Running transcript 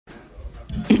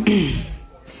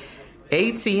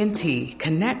AT&T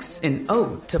connects an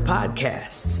ode to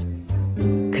podcasts.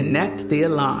 Connect the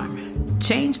alarm.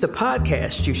 Change the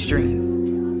podcast you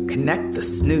stream. Connect the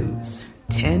snooze.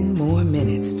 10 more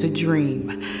minutes to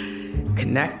dream.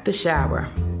 Connect the shower.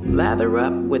 Lather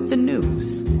up with the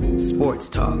news. Sports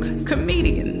talk,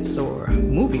 comedians, or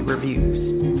movie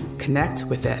reviews. Connect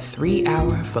with that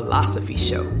 3-hour philosophy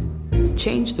show.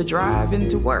 Change the drive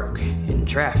into work in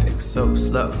traffic so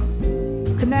slow.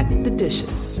 Connect the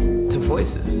dishes to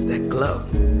voices that glow.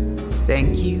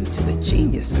 Thank you to the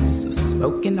geniuses of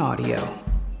spoken audio.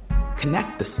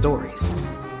 Connect the stories.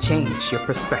 Change your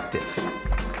perspective.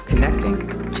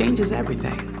 Connecting changes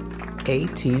everything.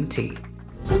 AT&T.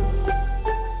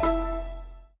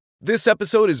 This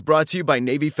episode is brought to you by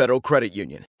Navy Federal Credit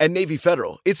Union. At Navy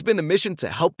Federal, it's been the mission to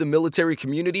help the military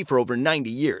community for over 90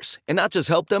 years. And not just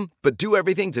help them, but do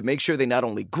everything to make sure they not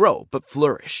only grow, but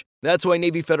flourish. That's why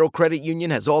Navy Federal Credit Union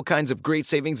has all kinds of great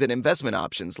savings and investment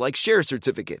options like share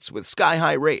certificates with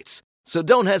sky-high rates. So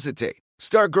don't hesitate.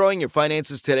 Start growing your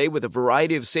finances today with a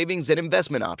variety of savings and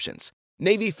investment options.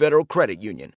 Navy Federal Credit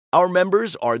Union. Our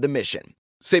members are the mission.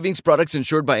 Savings products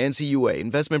insured by NCUA.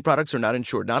 Investment products are not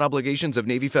insured, not obligations of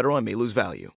Navy Federal and may lose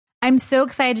value. I'm so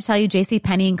excited to tell you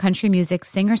JCPenney and country music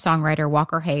singer-songwriter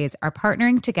Walker Hayes are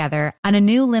partnering together on a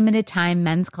new limited-time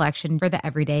men's collection for the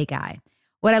everyday guy.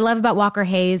 What I love about Walker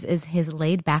Hayes is his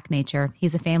laid-back nature.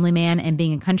 He's a family man, and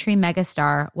being a country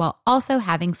megastar while also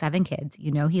having 7 kids,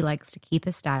 you know he likes to keep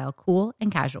his style cool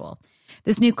and casual.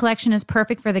 This new collection is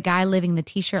perfect for the guy living the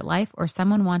t-shirt life or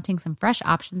someone wanting some fresh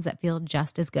options that feel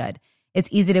just as good. It's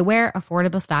easy to wear,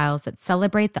 affordable styles that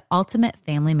celebrate the ultimate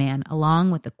family man,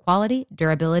 along with the quality,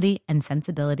 durability, and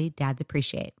sensibility dads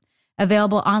appreciate.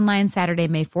 Available online Saturday,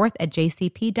 May 4th at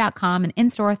jcp.com and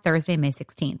in-store Thursday, May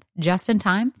 16th. Just in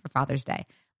time for Father's Day.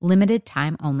 Limited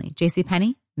time only.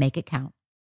 JCPenney, make it count.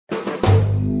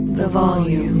 The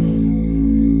volume.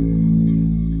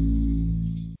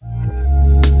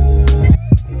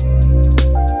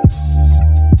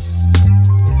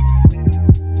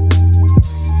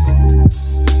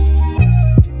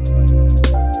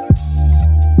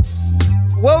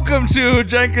 Welcome to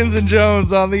Jenkins and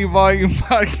Jonez on the Volume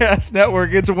Podcast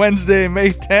Network. It's Wednesday, May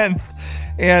 10th.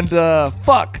 And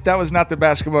fuck, that was not the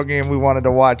basketball game we wanted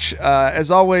to watch.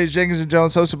 As always, Jenkins and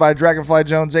Jonez, hosted by Dragonfly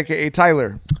Jones, a.k.a.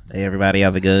 Tyler. Hey, everybody,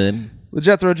 have a good.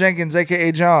 LeJethro Jenkins,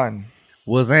 a.k.a. John.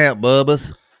 What's up,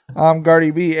 Bubbas? I'm Gardy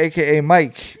B, a.k.a.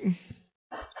 Mike.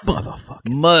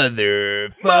 Motherfucking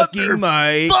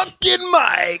Mike. Fucking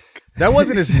Mike. That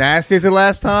wasn't as nasty as the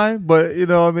last time, but you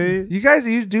know what I mean?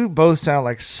 You do both sound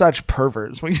like such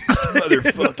perverts when you say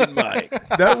Motherfucking Mike.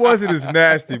 That wasn't as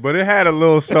nasty, but it had a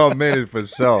little something in it for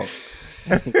self.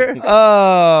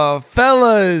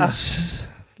 Fellas.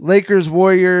 Lakers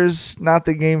Warriors, not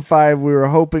the game 5 we were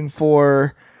hoping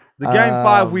for. The game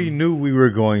 5 we knew we were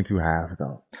going to have,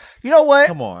 though. You know what?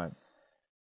 Come on.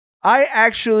 I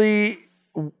actually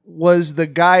was the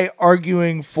guy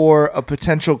arguing for a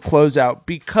potential closeout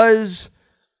because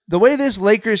the way this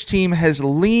Lakers team has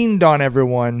leaned on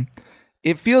everyone,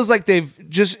 it feels like they've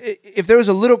just, if there was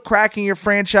a little crack in your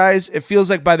franchise, it feels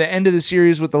like by the end of the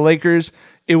series with the Lakers,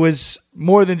 it was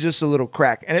more than just a little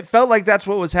crack. And it felt like that's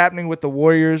what was happening with the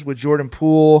Warriors, with Jordan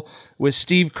Poole, with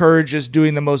Steve Kerr just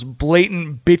doing the most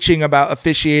blatant bitching about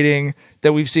officiating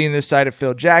that we've seen this side of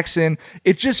Phil Jackson.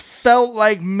 It just felt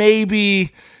like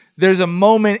maybe there's a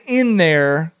moment in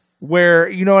there where,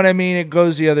 you know what I mean, it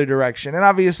goes the other direction. And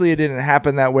obviously it didn't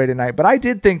happen that way tonight, but I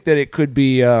did think that it could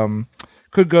be,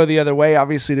 could go the other way.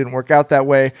 Obviously it didn't work out that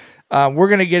way. We're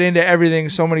going to get into everything,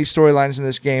 so many storylines in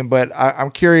this game, but I'm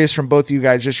curious from both of you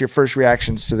guys, just your first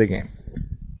reactions to the game.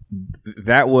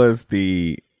 That was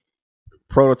the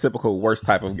prototypical worst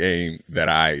type of game that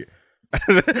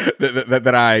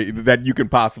that you can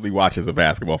possibly watch as a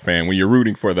basketball fan when you're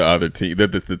rooting for the other team,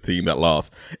 the team that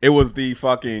lost. It was the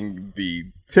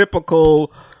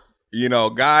typical,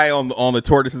 guy on the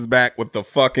tortoise's back with the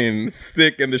fucking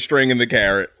stick and the string and the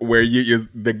carrot, where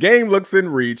the game looks in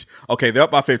reach. Okay, they're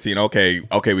up by 15. Okay,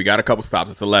 we got a couple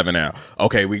stops. It's 11 now.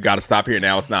 Okay, we got to stop here.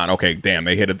 Now it's 9. Okay, damn,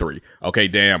 they hit a 3. Okay,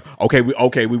 damn. Okay,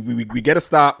 we get a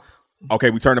stop.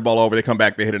 Okay, we turn the ball over. They come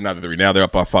back. They hit another 3. Now they're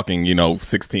up by fucking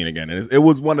 16 again. And it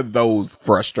was one of those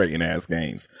frustrating ass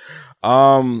games.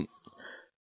 I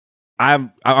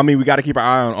mean, we got to keep our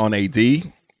eye on AD,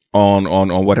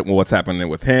 on what's happening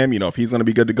with him. If he's going to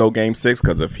be good to go game 6,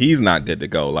 because if he's not good to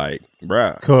go, like,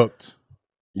 bruh, cooked.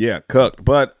 Yeah, cooked.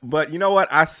 But you know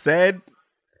what? I said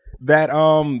that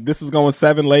this was going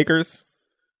 7 Lakers.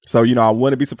 So, I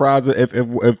wouldn't be surprised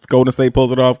if Golden State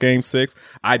pulls it off game 6.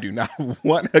 I do not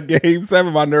want a game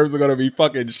 7. My nerves are going to be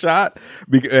fucking shot.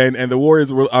 And the Warriors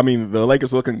the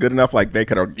Lakers looking good enough. Like they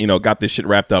could have, got this shit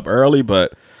wrapped up early.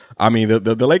 But I mean,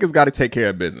 the Lakers got to take care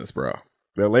of business, bro.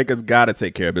 The Lakers got to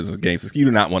take care of business game 6. You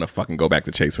do not want to fucking go back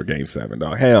to chase for game 7,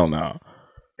 dog. Hell no.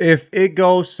 If it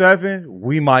goes 7,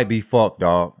 we might be fucked,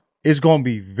 dog. It's going to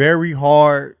be very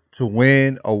hard to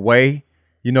win away.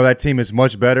 That team is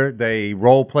much better.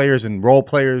 Role players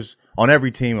on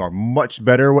every team are much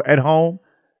better at home.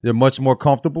 They're much more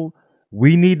comfortable.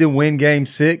 We need to win game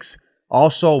 6.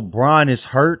 Also, Bron is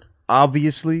hurt.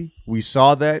 Obviously, we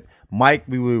saw that. Mike,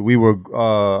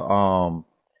 the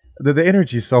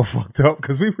energy is so fucked up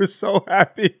because we were so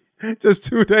happy just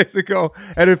 2 days ago,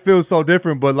 and it feels so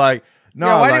different. But no,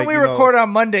 yeah, why didn't we record on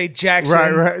Monday, Jackson?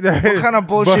 Right. What kind of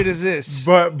bullshit is this?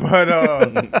 But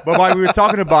Mike, we were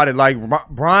talking about it. Like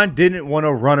Bron didn't want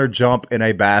to run or jump in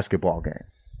a basketball game.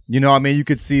 You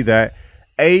could see that.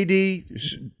 AD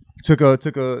took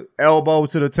a elbow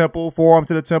to the temple, forearm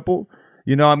to the temple.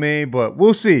 But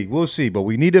we'll see. But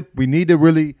we need to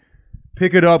really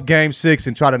pick it up game 6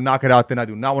 and try to knock it out. Then I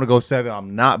do not want to go 7.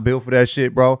 I'm not built for that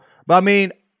shit, bro. But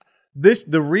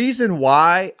the reason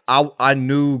why I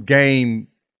knew game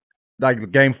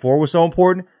 4 was so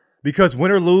important, because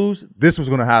win or lose, this was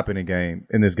going to happen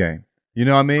in this game. You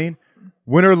know what I mean?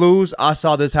 Win or lose, I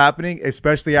saw this happening,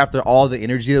 especially after all the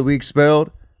energy that we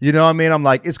expelled. You know what I mean? I'm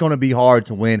like, it's going to be hard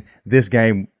to win this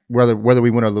game, whether we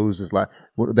win or lose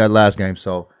that last game.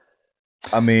 So,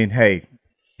 hey,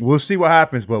 we'll see what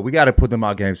happens, but we got to put them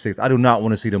out game 6. I do not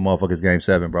want to see the motherfuckers game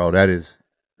 7, bro. That's.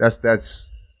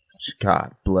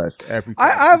 God bless everything.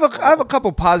 I have a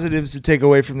couple positives to take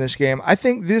away from this game. I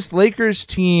think this Lakers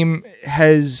team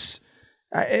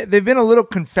they've been a little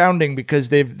confounding because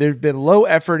they've been low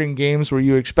effort in games where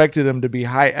you expected them to be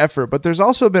high effort, but there's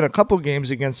also been a couple games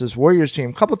against this Warriors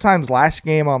team. A couple times last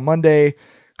game on Monday, a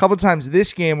couple times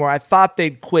this game where I thought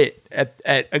they'd quit at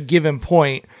a given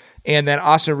point. And then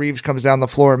Austin Reeves comes down the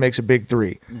floor and makes a big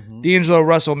 3. Mm-hmm. D'Angelo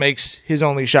Russell makes his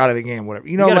only shot of the game, whatever.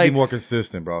 He gotta be more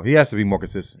consistent, bro. He has to be more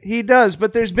consistent. He does,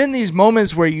 but there's been these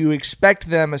moments where you expect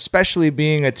them, especially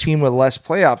being a team with less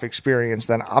playoff experience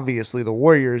than obviously the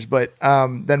Warriors, but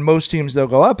than most teams they'll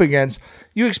go up against.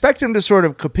 You expect them to sort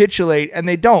of capitulate, and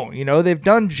they don't. They've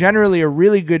done generally a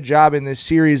really good job in this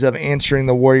series of answering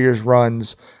the Warriors'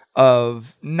 runs,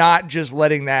 of not just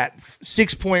letting that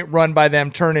 6-point run by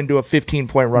them turn into a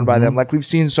 15-point run by them like we've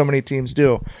seen so many teams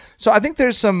do. So I think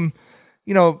there's some,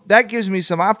 that gives me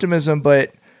some optimism,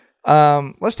 but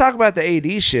let's talk about the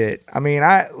AD shit. I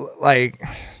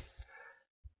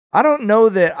don't know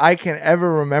that I can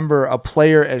ever remember a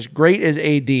player as great as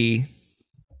AD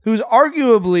who's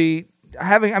arguably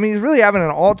he's really having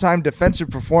an all-time defensive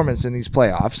performance in these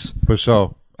playoffs. For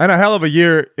sure. And a hell of a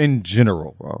year in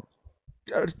general, bro.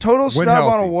 Total snub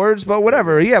on awards, but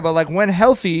whatever. Yeah, but when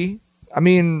healthy,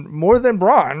 more than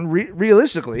Bron,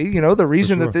 realistically, the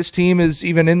reason that this team is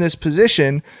even in this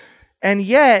position, and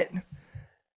yet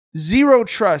zero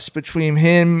trust between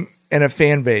him and a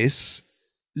fan base,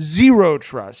 zero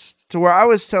trust, to where I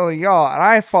was telling y'all, and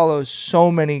I follow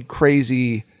so many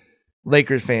crazy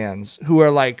Lakers fans who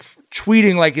are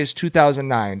tweeting like it's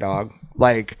 2009, dog.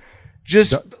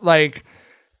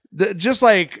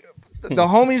 The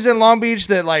homies in Long Beach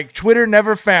that Twitter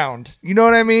never found. You know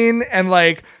what I mean? And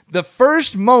the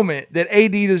first moment that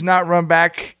AD does not run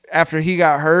back after he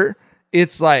got hurt,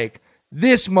 it's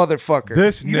this motherfucker.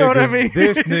 This nigga. You know what I mean?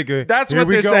 This nigga. That's what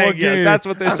they're saying. Yes, that's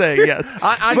what they're saying. Yes.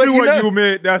 I knew what you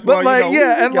meant. That's why.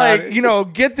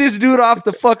 Get this dude off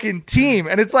the fucking team.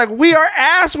 And it's we are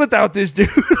ass without this dude.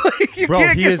 You bro,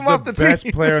 can't he get is him off the the best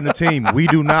team. player on the team. We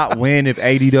do not win if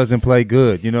AD doesn't play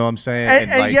good. You know what I'm saying?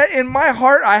 And yet in my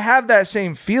heart, I have that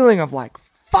same feeling of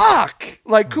fuck.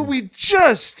 Could we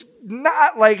just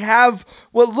not have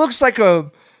what looks like a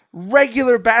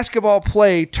regular basketball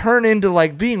play turn into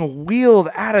being wheeled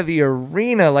out of the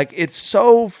arena? It's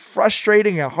so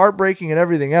frustrating and heartbreaking and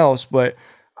everything else. But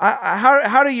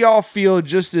how do y'all feel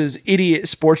just as idiot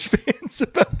sports fans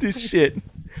about this shit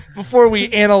before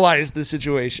we analyze the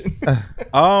situation?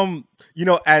 At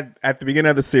the beginning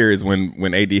of the series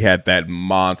when AD had that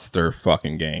monster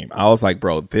fucking game, I was like,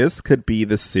 bro, this could be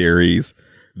the series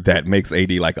that makes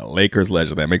AD like a Lakers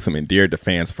legend, that makes him endeared to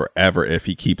fans forever if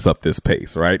he keeps up this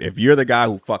pace, right? If you're the guy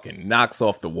who fucking knocks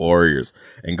off the Warriors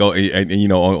and go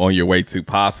and on your way to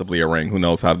possibly a ring, who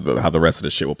knows how the rest of the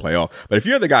shit will play off. But if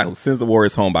you're the guy who sends the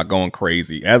Warriors home by going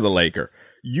crazy as a Laker,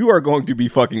 you are going to be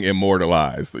fucking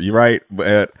immortalized, right?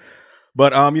 But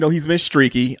he's been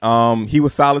streaky. He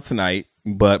was solid tonight.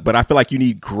 but I feel like you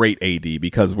need great AD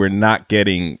because we're not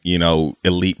getting,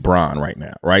 elite Bron right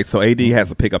now, right? So AD has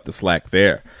to pick up the slack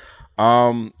there.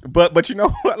 But you know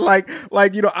what,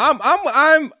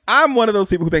 I'm one of those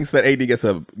people who thinks that AD gets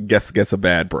a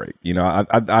bad break.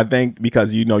 I think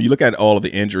because you look at all of the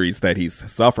injuries that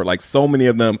he's suffered, like so many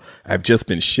of them have just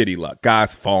been shitty luck,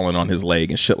 guys falling on his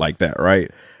leg and shit like that, right?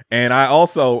 And I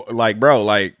also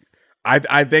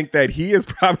I think that he is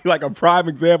probably like a prime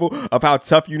example of how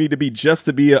tough you need to be just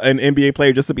to be an NBA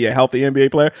player, just to be a healthy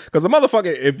NBA player. Because a motherfucker,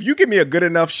 if you give me a good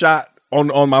enough shot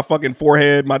on my fucking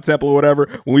forehead, my temple or whatever,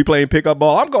 when we playing pickup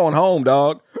ball, I'm going home,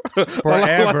 dog.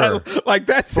 Forever. like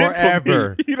that's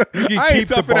forever. It for me. You can I ain't keep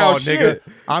the toughing ball, out nigga. shit.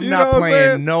 I'm You not know what I'm playing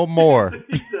saying? no more.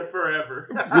 He said forever.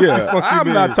 Yeah,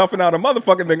 I'm not toughing out a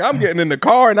motherfucking thing. I'm getting in the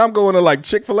car and I'm going to like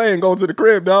Chick-fil-A and going to the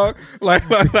crib, dog. Like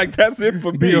that's it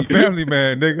for me. Be a family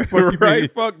man, nigga. Fuck you mean?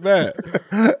 Right? Fuck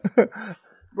that.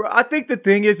 Bro, I think the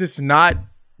thing is, it's not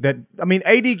that. I mean,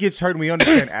 AD gets hurt, and we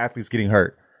understand athletes getting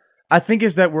hurt. I think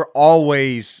is that we're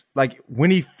always like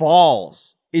when he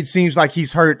falls, it seems like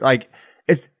he's hurt. Like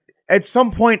it's at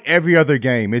some point every other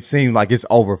game, it seemed like it's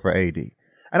over for AD,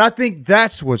 and I think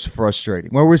that's what's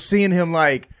frustrating. Where we're seeing him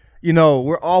like,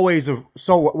 we're always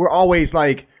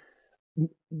like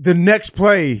the next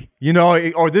play,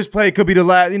 or this play could be the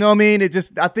last. You know what I mean?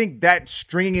 I think that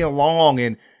stringing along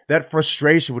and that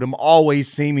frustration with him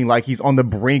always seeming like he's on the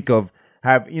brink of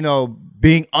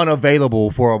being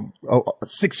unavailable for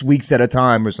 6 weeks at a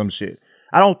time or some shit.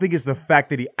 I don't think it's the fact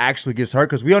that he actually gets hurt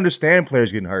because we understand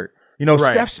players getting hurt. Right.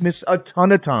 Steph's missed a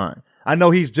ton of time. I know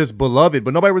he's just beloved,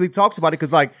 but nobody really talks about it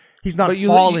because he's not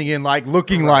falling and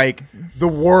looking like the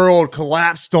world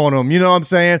collapsed on him. You know what I'm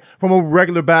saying? From a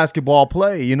regular basketball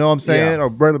play, you know what I'm saying? Yeah. Or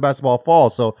regular basketball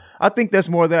fall. So I think that's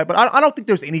more of that. But I don't think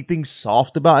there's anything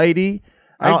soft about AD.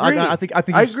 I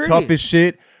think he's tough as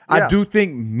shit. Yeah. I do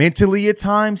think mentally at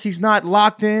times he's not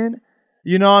locked in.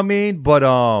 You know what I mean? But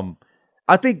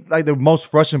I think the most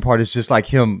frustrating part is just like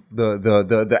him,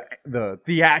 the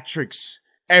theatrics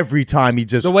every time he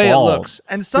just the way falls. it looks,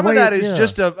 and some of that is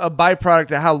just a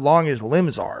byproduct of how long his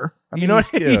limbs are. You know what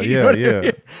I mean?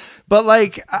 Yeah. But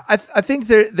I think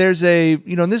there's a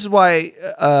and this is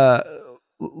why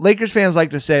Lakers fans like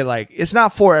to say it's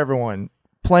not for everyone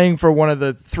playing for one of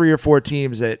the 3 or 4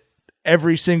 teams that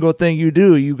every single thing you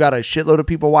do, you got a shitload of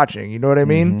people watching. You know what I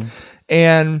mean? Mm-hmm.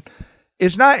 And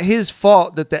it's not his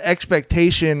fault that the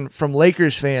expectation from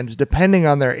Lakers fans, depending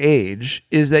on their age,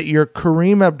 is that you're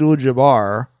Kareem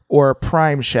Abdul-Jabbar or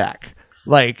Prime Shaq.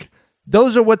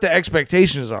 Those are what the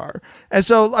expectations are. And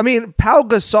so, Pau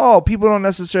Gasol, people don't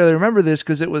necessarily remember this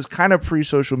because it was kind of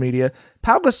pre-social media.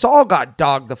 Pau Gasol got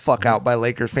dogged the fuck out by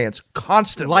Lakers fans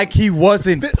constantly. Like he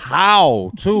wasn't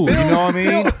Pau, too. You know what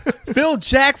I mean? Phil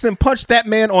Jackson punched that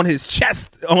man on his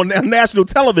chest on national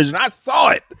television. I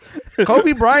saw it.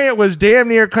 Kobe Bryant was damn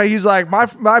near. He's like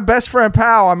my best friend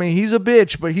Pau. He's a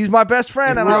bitch, but he's my best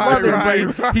friend, and I love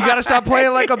him. But he got to stop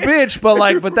playing like a bitch.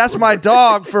 But that's my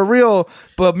dog for real.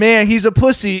 But man, he's a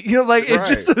pussy. It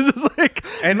just is like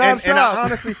and I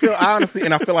honestly feel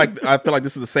and I feel like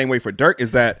this is the same way for Dirk.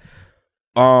 Is that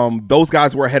those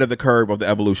guys were ahead of the curve of the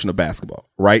evolution of basketball,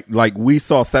 right? Like we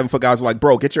saw 7-foot guys were like,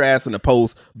 bro, get your ass in the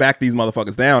post, back these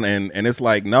motherfuckers down. And it's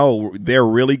like, no, they're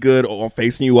really good on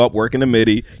facing you up, working the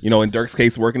midi, in Dirk's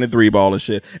case, working the 3-ball and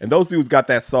shit. And those dudes got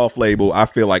that soft label, I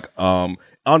feel like,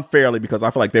 unfairly, because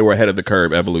I feel like they were ahead of the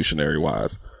curve evolutionary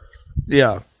wise.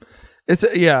 Yeah.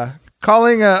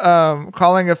 Calling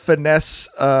a finesse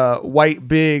white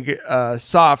big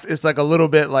soft is like a little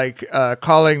bit like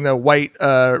calling the white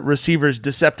receivers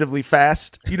deceptively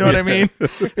fast. You know what I mean?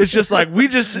 It's just like we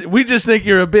just think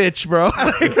you're a bitch, bro.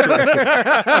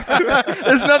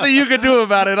 There's nothing you can do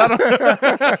about it.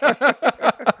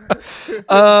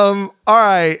 All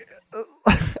right.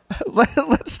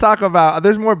 Let's talk about.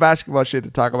 There's more basketball shit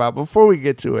to talk about. Before we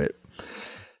get to it,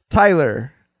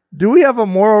 Tyler, do we have a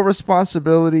moral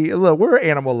responsibility? Look, we're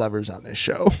animal lovers on this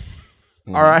show.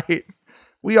 All right.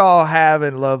 We all have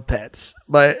and love pets.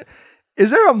 But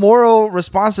is there a moral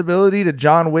responsibility to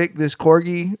John Wick, this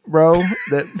corgi, bro?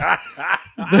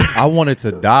 I wanted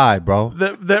to die, bro.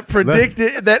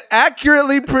 That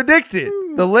accurately predicted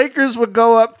the Lakers would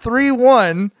go up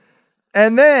 3-1.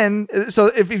 And then, so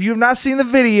if you've not seen the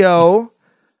video,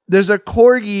 there's a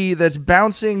corgi that's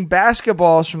bouncing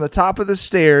basketballs from the top of the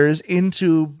stairs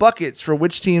into buckets for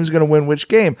which team's going to win which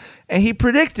game. And he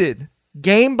predicted,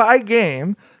 game by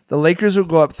game, the Lakers would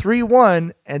go up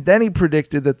 3-1, and then he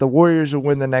predicted that the Warriors would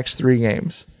win the next 3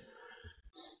 games.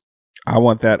 I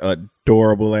want that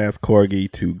adorable ass corgi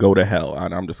to go to hell,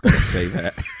 and I'm just going to say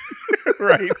that.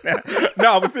 right now.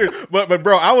 No, but serious. But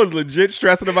bro, I was legit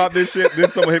stressing about this shit. Then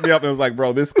someone hit me up and was like,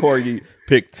 bro, this Corgi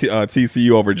picked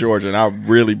TCU over Georgia. And I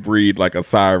really breathed like a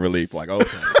sigh of relief. Like,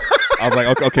 okay. I was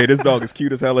like, okay, this dog is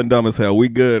cute as hell and dumb as hell. We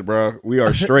good, bro. We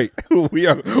are straight. we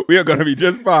are going to be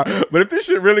just fine. But if this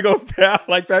shit really goes down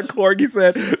like that Corgi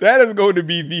said, that is going to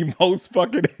be the most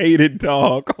fucking hated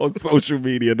dog on social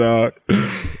media, dog.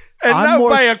 And I'm not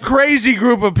by a crazy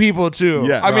group of people, too.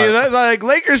 Yeah, I mean, like,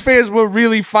 Lakers fans will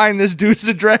really find this dude's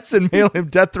address and mail him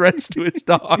death threats to his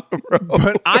dog, bro.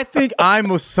 But I think I'm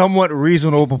a somewhat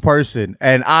reasonable person,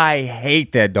 and I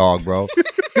hate that dog, bro.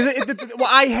 Well,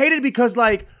 I hate it because,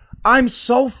 like, I'm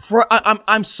so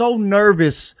I'm so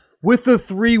nervous with the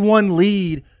 3-1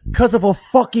 lead because of a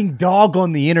fucking dog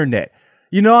on the internet.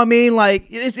 You know what I mean? Like,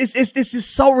 it's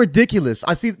just so ridiculous.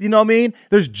 I see, you know what I mean?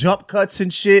 There's jump cuts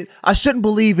and shit. I shouldn't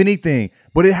believe anything,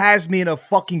 but it has me in a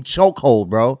fucking chokehold,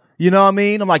 bro. You know what I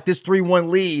mean? I'm like, this 3-1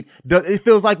 lead, it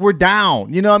feels like we're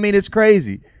down. You know what I mean? It's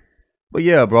crazy. But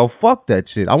yeah, bro, fuck that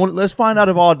shit. Let's find out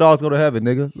if all dogs go to heaven,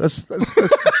 nigga. Let's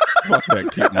Fuck that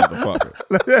cute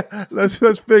motherfucker.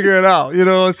 let's figure it out. You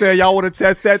know what I'm saying? Y'all want to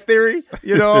test that theory?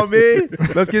 You know what I mean?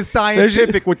 Let's get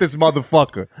scientific with this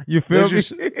motherfucker. You feel me?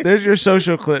 There's your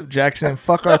social clip, Jackson.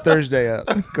 Fuck our Thursday up.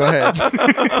 Go ahead.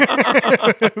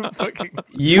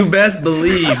 You best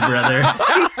believe, brother.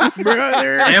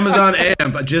 Amazon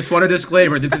AM, but just want a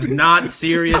disclaimer. This is not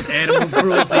serious animal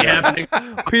cruelty happening.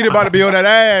 Peter about to be on that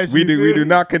ass. We do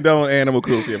not condone animal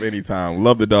cruelty of any time.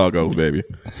 Love the doggos, baby.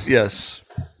 Yes.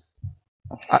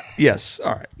 Yes.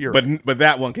 All right. You're right. But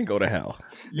that one can go to hell.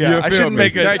 Yeah, I shouldn't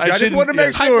make it. I just want to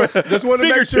make sure. Just want to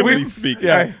make sure. Figuratively speaking.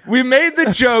 Yeah, we made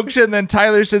the jokes, and then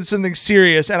Tyler said something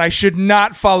serious, and I should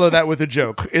not follow that with a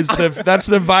joke. That's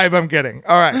the vibe I'm getting.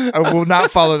 All right, I will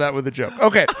not follow that with a joke.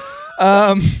 Okay.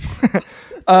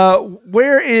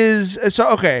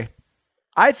 Okay.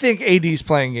 I think AD's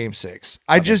playing Game 6.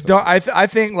 I just don't. I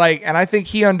think like, and I think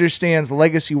he understands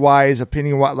legacy wise,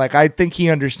 opinion wise. Like, I think he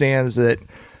understands that.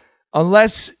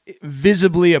 Unless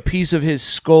visibly a piece of his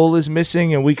skull is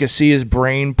missing and we can see his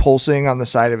brain pulsing on the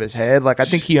side of his head, like I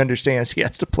think he understands he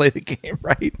has to play the game,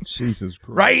 right? Jesus Christ.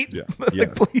 Right? Yeah. Like,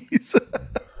 Yes. please.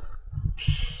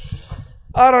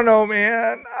 I don't know,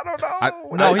 man. I don't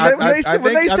know.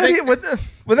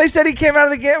 When they said he came out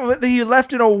of the game, he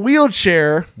left in a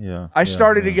wheelchair. Yeah. I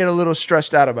started to get a little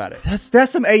stressed out about it. That's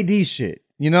some AD shit.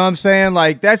 You know what I'm saying?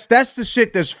 Like that's the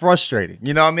shit that's frustrating.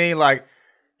 You know what I mean? Like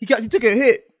he took a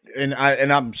hit. And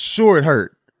I'm sure it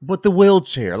hurt, but the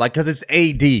wheelchair, like, cause it's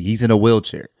AD, he's in a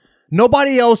wheelchair.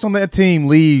 Nobody else on that team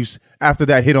leaves after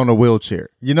that hit on a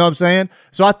wheelchair. You know what I'm saying?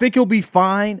 So I think he'll be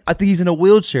fine. I think he's in a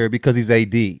wheelchair because he's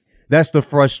AD. That's the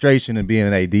frustration in being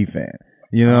an AD fan.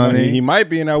 You know what I mean? He might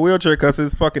be in that wheelchair because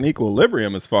his fucking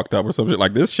equilibrium is fucked up or some shit.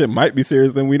 Like, this shit might be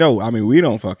serious than we know. I mean, we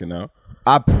don't fucking know.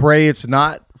 I pray it's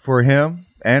not for him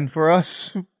and for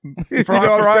us. For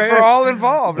all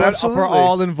involved, absolutely. For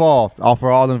all involved.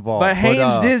 But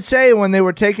Haynes did say when they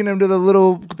were taking him to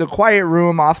the quiet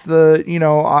room off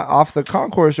the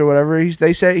concourse or whatever,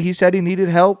 he said he needed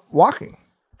help walking.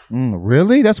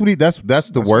 Really? That's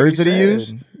the words that he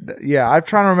used? Yeah, I'm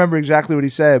trying to remember exactly what he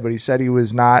said, but he said he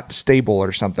was not stable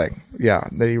or something. Yeah,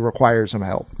 that he required some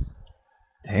help.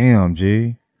 Damn,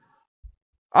 G.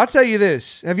 I'll tell you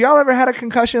this. Have y'all ever had a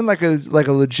concussion, like a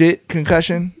legit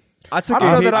concussion? I don't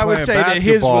know that I would say that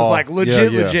his was like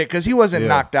legit, because he wasn't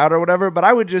knocked out or whatever. But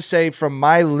I would just say from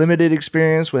my limited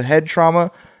experience with head trauma,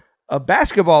 a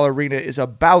basketball arena is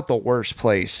about the worst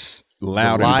place.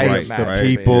 Loud the and lights, bright, the right?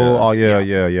 people. Oh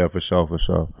yeah, for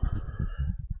sure.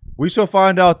 We shall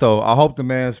find out though. I hope the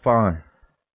man's fine.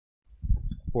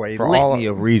 For a litany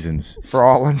of reasons. For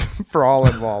all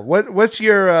involved. What's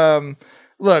your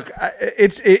look,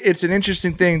 it's an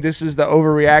interesting thing. This is the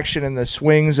overreaction and the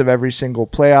swings of every single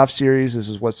playoff series. This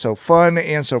is what's so fun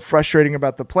and so frustrating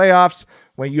about the playoffs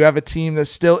when you have a team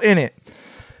that's still in it.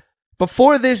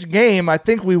 Before this game, I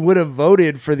think we would have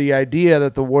voted for the idea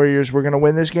that the Warriors were going to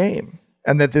win this game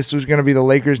and that this was going to be the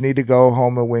Lakers need to go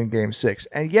home and win Game 6.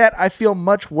 And yet I feel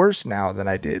much worse now than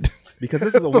I did. Because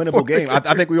this is a winnable game.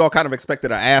 I think we all kind of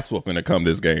expected an ass whooping to come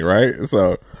this game, right?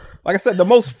 So, like I said, the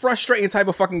most frustrating type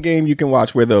of fucking game you can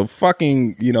watch where the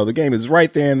fucking, the game is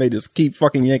right there and they just keep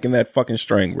fucking yanking that fucking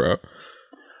string, bro.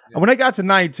 When they got to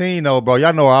 19, though, bro,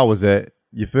 y'all know where I was at.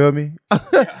 You feel me?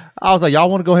 I was like, y'all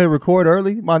want to go ahead and record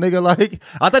early, my nigga? Like,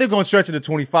 I thought he was going to stretch it to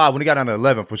 25 when they got down to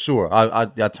 11 for sure. I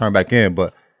turned back in.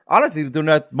 But honestly,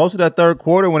 during most of that third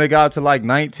quarter, when they got to like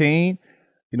 19,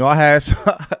 I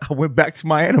went back to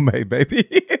my anime, baby.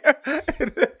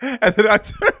 and then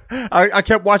I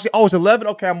kept watching. Oh, it's 11?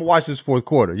 Okay, I'm going to watch this fourth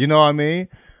quarter. You know what I mean?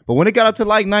 But when it got up to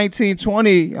like 19,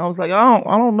 20, I was like, I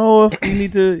don't know if we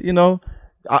need to,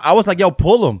 I was like, yo,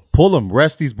 pull him,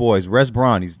 rest these boys, rest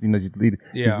Bron. He's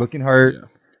looking hurt.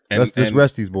 Yeah. Let's just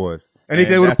rest these boys. And if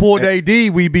they would have pulled AD,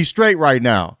 we'd be straight right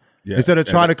now. Yeah. Instead of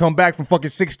trying to come back from fucking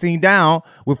 16 down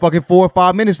with fucking 4 or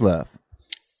 5 minutes left.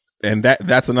 And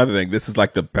that's another thing. This is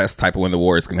like the best type of win the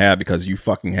Warriors can have because you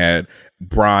fucking had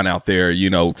Bron out there,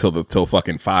 till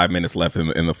fucking 5 minutes left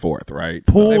in the fourth, right?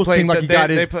 Poole seemed like he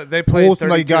got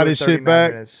his shit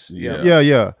back.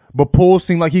 Yeah. But Poole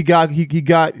seemed like he got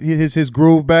his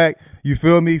groove back. You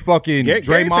feel me? Fucking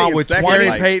Draymond with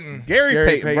 20. Gary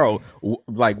Payton, bro.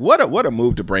 Like what a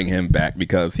move to bring him back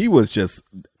because he was just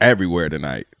everywhere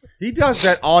tonight. He does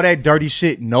all that dirty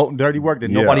shit, dirty work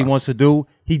that nobody wants to do.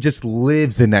 He just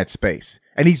lives in that space,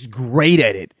 and he's great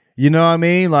at it. You know what I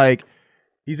mean? Like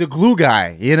he's a glue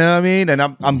guy. You know what I mean? And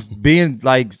I'm being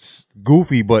like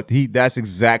goofy, but that's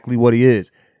exactly what he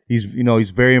is. He's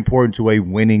very important to a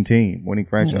winning team, winning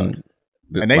franchise.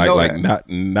 Mm-hmm. And they know that.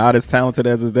 Not as talented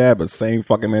as his dad, but same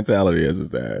fucking mentality as his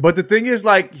dad. But the thing is,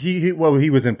 like he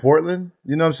was in Portland.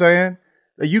 You know what I'm saying?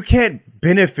 Like, you can't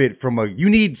benefit from you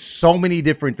need so many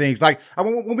different things. Like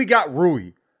when we got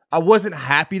Rui, I wasn't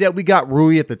happy that we got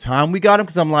Rui at the time we got him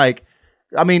because I'm like,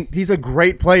 I mean, he's a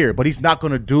great player, but he's not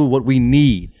going to do what we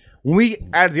need. When we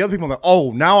added the other people, I'm like,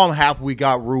 oh, now I'm happy we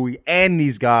got Rui and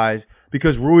these guys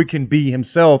because Rui can be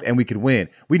himself and we could win.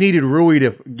 We needed Rui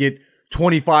to get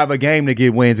 25 a game to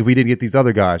get wins if we didn't get these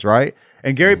other guys, right?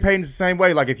 And Gary Payton's the same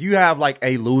way. Like, if you have like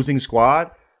a losing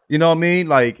squad, you know what I mean?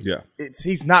 Like,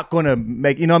 he's not going to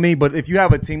make, you know what I mean? But if you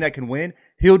have a team that can win,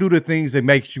 he'll do the things that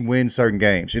make you win certain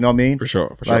games. You know what I mean? For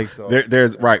sure. Like, so.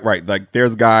 There's right. Like,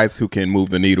 there's guys who can move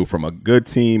the needle from a good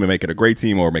team and make it a great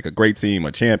team or make a great team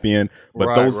a champion.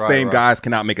 But those same guys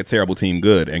cannot make a terrible team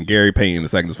good. And Gary Payton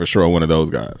II is for sure one of those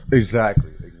guys.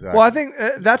 Exactly. Well, I think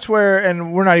that's where,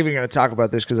 and we're not even going to talk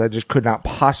about this because I just could not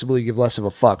possibly give less of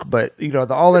a fuck. But,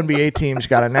 the All-NBA teams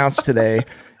got announced today.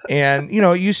 And,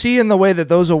 you see in the way that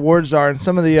those awards are and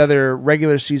some of the other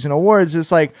regular season awards,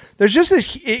 it's like there's just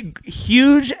this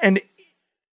huge and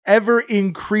ever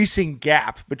increasing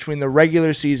gap between the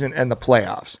regular season and the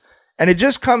playoffs. And it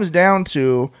just comes down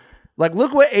to, like,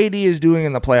 look what AD is doing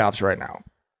in the playoffs right now.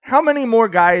 How many more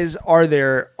guys are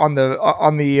there on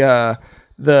the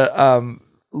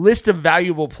list of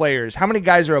valuable players? How many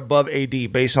guys are above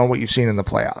AD based on what you've seen in the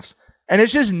playoffs? And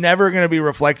it's just never going to be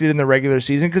reflected in the regular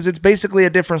season because it's basically a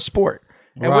different sport.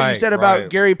 And what you said about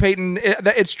Gary Payton,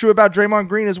 it's true about Draymond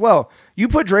Green as well. You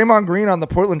put Draymond Green on the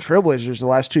Portland Trailblazers the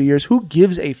last 2 years, who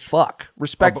gives a fuck,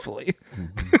 respectfully?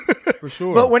 For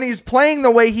sure. But when he's playing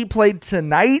the way he played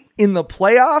tonight in the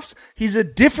playoffs, he's a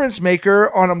difference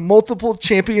maker on a multiple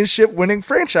championship winning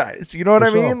franchise. You know what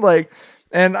I mean? Like,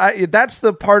 and that's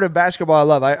the part of basketball I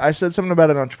love. I said something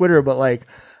about it on Twitter, but like,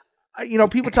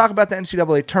 people talk about the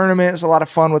NCAA tournament. It's a lot of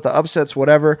fun with the upsets,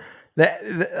 whatever.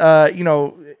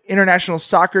 International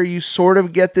soccer, you sort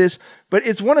of get this, but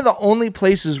it's one of the only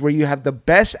places where you have the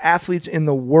best athletes in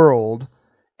the world,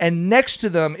 and next to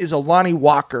them is a Lonnie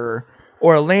Walker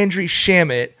or a Landry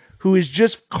Shamet who is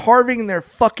just carving their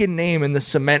fucking name in the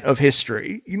cement of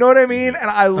history. You know what I mean? And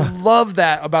I love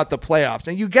that about the playoffs.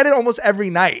 And you get it almost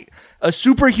every night. A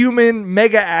superhuman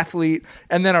mega athlete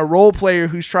and then a role player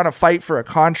who's trying to fight for a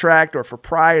contract or for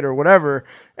pride or whatever.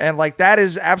 And like, that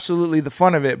is absolutely the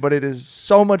fun of it. But it is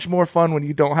so much more fun when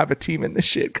you don't have a team in this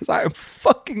shit because I am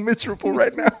fucking miserable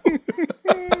right now.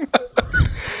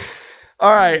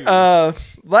 All right.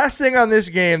 Last thing on this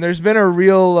game, there's been a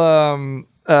real...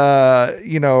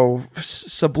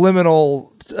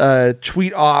 subliminal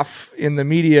tweet off in the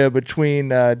media between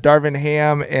Darvin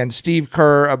Ham and Steve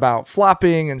Kerr about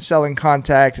flopping and selling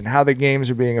contact and how the games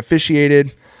are being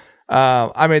officiated.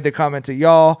 I made the comment to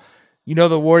y'all.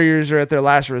 The Warriors are at their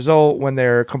last result when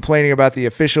they're complaining about the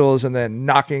officials and then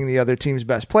knocking the other team's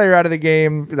best player out of the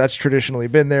game. That's traditionally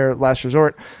been their last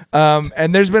resort.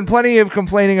 And there's been plenty of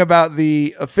complaining about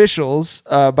the officials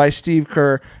by Steve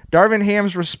Kerr. Darvin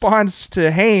Ham's response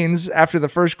to Haynes after the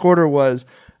first quarter was,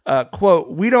 quote,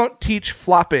 "We don't teach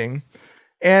flopping."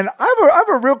 And I have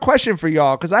a real question for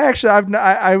y'all because I have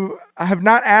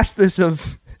not asked this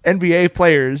of NBA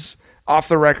players off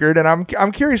the record, and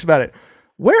I'm curious about it.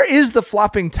 Where is the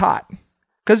flopping taught?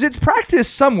 Because it's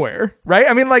practiced somewhere, right?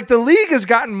 I mean, like, the league has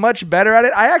gotten much better at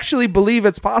it. I actually believe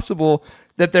it's possible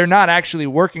that they're not actually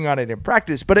working on it in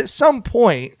practice, but at some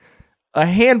point, a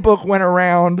handbook went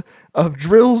around of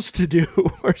drills to do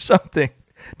or something.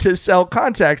 to sell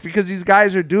contact because these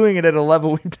guys are doing it at a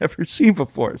level we've never seen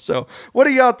before. So what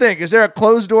do y'all think? Is there a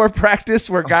closed door practice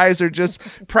where guys are just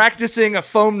practicing a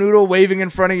foam noodle waving in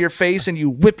front of your face and you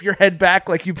whip your head back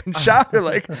like you've been shot? Or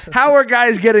like, how are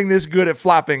guys getting this good at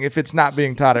flopping if it's not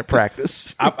being taught at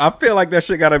practice? I feel like that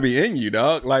shit gotta be in you,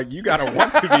 dog. Like you gotta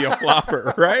want to be a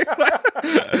flopper, right?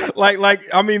 like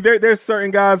I mean, there's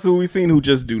certain guys who we've seen who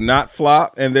just do not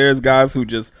flop, and there's guys who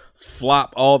just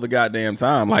flop all the goddamn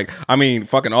time. Like, I mean,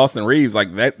 fucking Austin Reeves,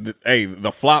 like that. Hey,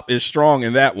 the flop is strong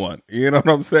in that one. You know what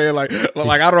I'm saying? Like I don't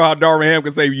know how Darvin Ham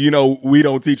can say, we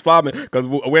don't teach flopping, because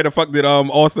where the fuck did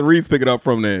Austin Reeves pick it up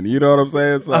from then? You know what I'm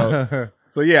saying? So.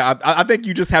 So yeah, I think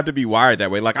you just have to be wired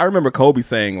that way. Like I remember Kobe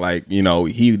saying, like,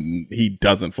 he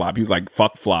doesn't flop. He was like,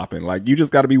 fuck flopping. Like you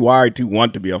just got to be wired to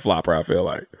want to be a flopper. I feel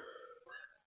like.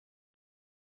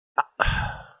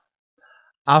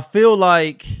 I feel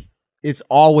like it's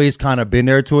always kind of been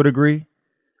there to a degree.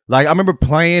 Like I remember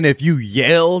playing, if you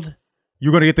yelled,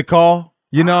 you're gonna get the call.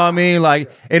 You know what I mean?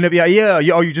 Like, and if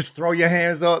you just throw your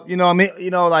hands up. You know what I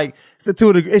mean? Like so to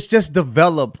a degree, it's just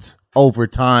developed over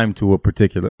time to a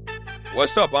particular.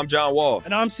 What's up? I'm John Wall.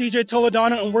 And I'm CJ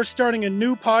Toledano, and we're starting a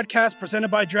new podcast presented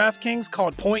by DraftKings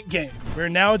called Point Game. We're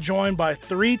now joined by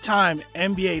 3-time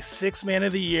NBA Sixth Man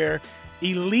of the Year,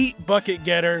 elite bucket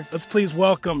getter. Let's please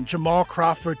welcome Jamal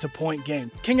Crawford to Point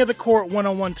Game. King of the Court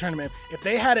one-on-one tournament. If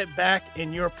they had it back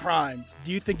in your prime,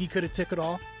 do you think you could have took it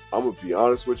all? I'm going to be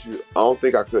honest with you. I don't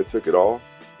think I could have took it all,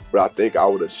 but I think I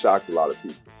would have shocked a lot of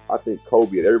people. I think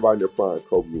Kobe and everybody in their prime,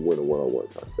 Kobe would win a one-on-one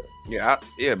contest.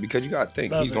 Yeah, because you got to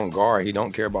think. He's going to guard. He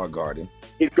don't care about guarding.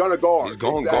 He's going to guard. He's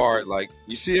going to guard. Like,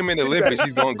 you see him in the Olympics,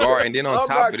 he's going to guard. And then on top of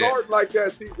that. I'm not guarding like that,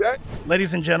 CJ.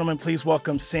 Ladies and gentlemen, please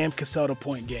welcome Sam Cassell to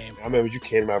Point Game. I remember you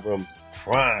came out from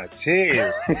prime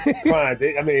 10.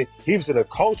 I mean, he was in a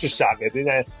culture shock. And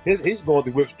then he's going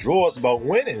through withdrawals about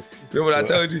winning. Remember what I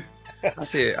told you? I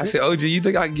said, OG, you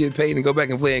think I can get paid and go back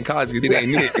and play in college because it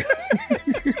ain't it?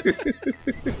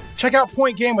 Check out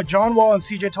Point Game with John Wall and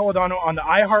CJ Toledano on the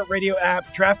iHeartRadio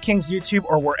app, DraftKings YouTube,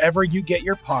 or wherever you get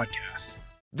your podcasts.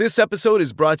 This episode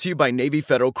is brought to you by Navy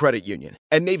Federal Credit Union.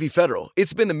 At Navy Federal,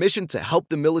 it's been the mission to help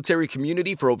the military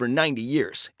community for over 90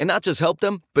 years. And not just help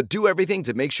them, but do everything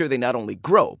to make sure they not only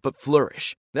grow, but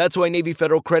flourish. That's why Navy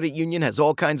Federal Credit Union has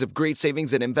all kinds of great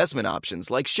savings and investment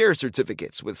options like share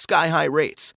certificates with sky-high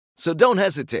rates. So don't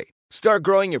hesitate. Start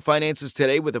growing your finances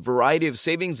today with a variety of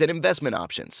savings and investment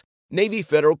options. Navy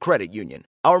Federal Credit Union.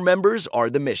 Our members are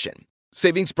the mission.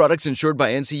 Savings products insured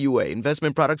by NCUA.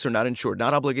 Investment products are not insured,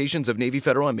 not obligations of Navy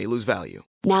Federal and may lose value.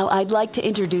 Now I'd like to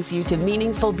introduce you to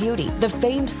Meaningful Beauty, the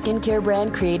famed skincare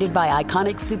brand created by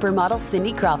iconic supermodel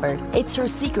Cindy Crawford. It's her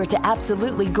secret to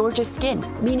absolutely gorgeous skin.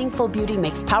 Meaningful Beauty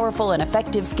makes powerful and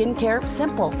effective skincare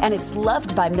simple, and it's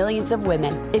loved by millions of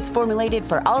women. It's formulated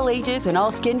for all ages and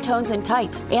all skin tones and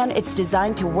types, and it's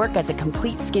designed to work as a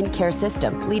complete skincare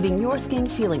system, leaving your skin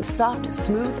feeling soft,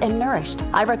 smooth, and nourished.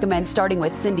 I recommend starting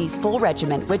with Cindy's full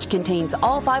regimen, which contains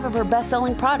all 5 of her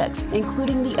best-selling products,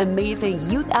 including the amazing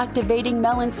youth-activating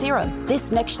Melon Serum.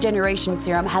 This next-generation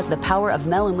serum has the power of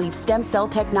melon leaf stem cell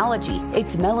technology.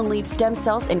 It's melon leaf stem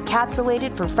cells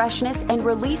encapsulated for freshness and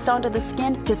released onto the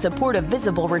skin to support a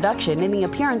visible reduction in the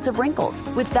appearance of wrinkles.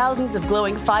 With thousands of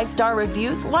glowing 5-star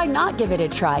reviews, why not give it a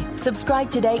try?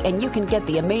 Subscribe today and you can get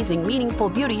the amazing Meaningful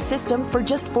Beauty system for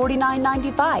just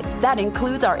 $49.95. That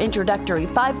includes our introductory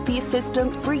 5-piece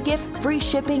system, free gifts, free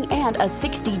shipping, and a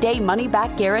 60-day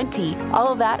money-back guarantee.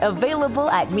 All of that available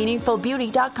at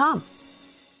meaningfulbeauty.com.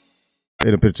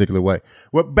 In a particular way.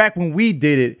 Well, back when we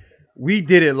did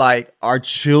it like our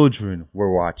children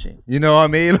were watching. You know what I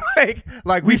mean?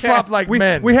 Like we flopped like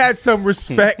men. We had some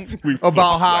respect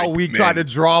about how we tried to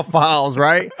draw fouls,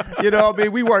 right? You know what I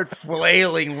mean? We weren't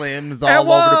flailing limbs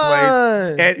all over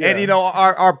the place. And you know,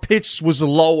 our pitch was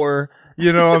lower.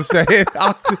 You know what I'm saying?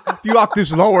 A few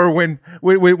octaves lower when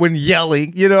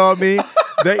yelling. You know what I mean?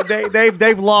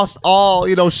 They've lost all,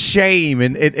 you know, shame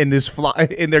in this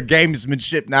in their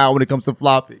gamesmanship now when it comes to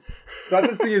flopping. So I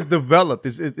can see it's developed.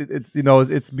 It's you know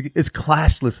it's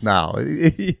classless now.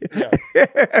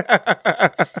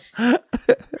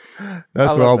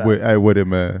 That's what I'm with it,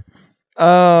 man.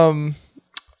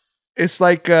 It's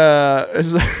like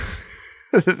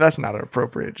that's not an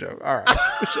appropriate joke. All right.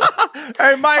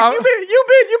 Hey, Mike,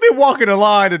 you've been walking the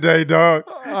line today, dog.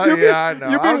 I know.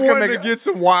 You've been wanting to get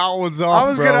some wild ones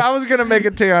off. I was gonna make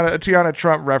a Tiana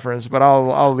Trump reference, but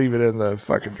I'll leave it in the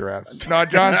fucking draft. No,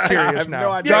 John's curious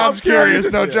now. John's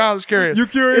curious. No, John's curious. You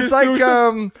curious?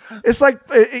 It's like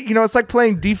it's like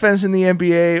playing defense in the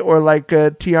NBA, or like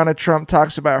Tiana Trump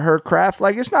talks about her craft.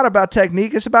 Like, it's not about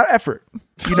technique; it's about effort.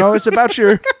 You know, it's about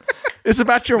your It's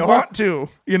about your want to,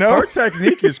 you know? Her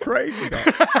technique is crazy, though.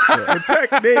 Her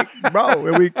technique, bro.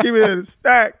 And we keep it in a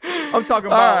stack. I'm talking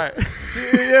about. Right. She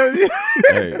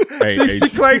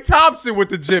Klay Thompson with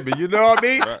the Jimmy. You know what I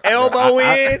mean? Elbow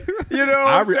in. You know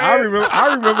what I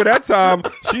remember that time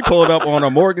she pulled up on a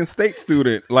Morgan State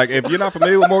student. Like, if you're not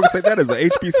familiar with Morgan State, that is a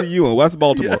HBCU in West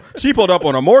Baltimore. Yeah. She pulled up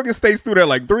on a Morgan State student at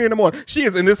like 3 a.m. She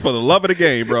is in this for the love of the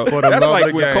game, bro. That's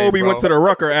like when Kobe went to the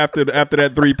Rucker after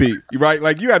that three-peat, right?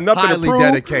 Like, you have nothing Highly to prove,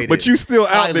 dedicated. but you still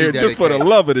out there just for the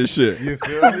love of this shit. You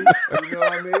feel me? You know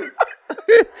what I mean?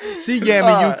 She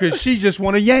yamming you because she just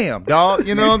want to yam, dog.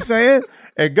 You know what I'm saying?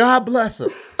 And God bless her.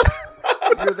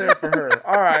 You're there for her.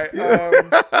 All right.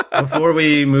 Before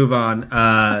we move on,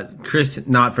 Chris,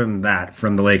 not from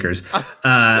the Lakers.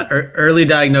 Early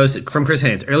diagnosis from Chris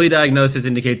Haynes. Early diagnosis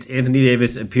indicates Anthony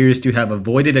Davis appears to have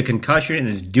avoided a concussion and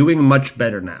is doing much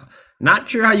better now. Not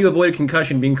sure how you avoid a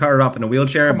concussion being carted off in a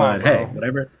wheelchair, but hey,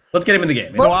 whatever. Let's get him in the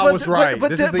game. So I was right.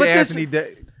 This is the Anthony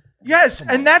Davis. Yes,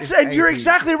 and you're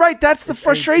exactly right. That's the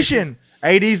frustration.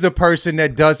 AD's the person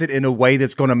that does it in a way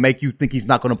that's going to make you think he's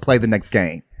not going to play the next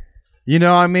game. You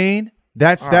know what I mean?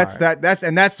 That's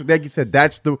like you said,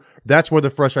 that's where the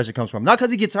frustration comes from. Not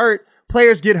because he gets hurt.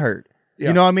 Players get hurt. Yeah.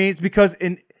 You know what I mean? It's because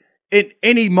in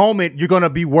any moment you're going to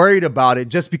be worried about it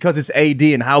just because it's AD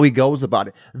and how he goes about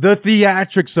it. The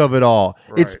theatrics of it all.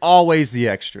 Right. It's always the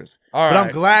extras. But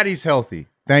I'm glad he's healthy.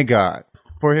 Thank God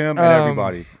for him and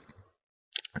everybody.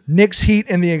 Knicks Heat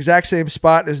in the exact same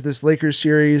spot as this Lakers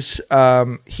series.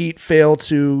 Heat fail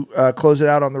to close it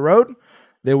out on the road.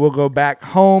 They will go back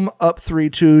home up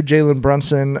 3-2. Jalen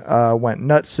Brunson went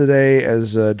nuts today,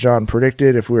 as John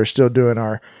predicted. If we were still doing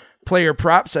our player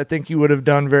props, I think you would have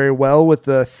done very well with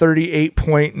the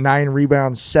 38.9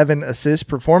 rebounds, 7 assists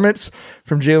performance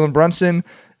from Jalen Brunson.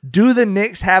 Do the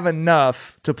Knicks have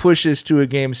enough to push this to a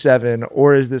Game 7,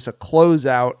 or is this a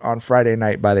closeout on Friday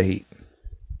night by the Heat?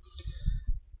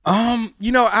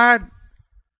 I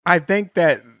think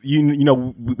that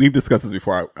we've discussed this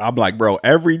before. I'm like, bro,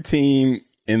 every team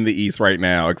in the East right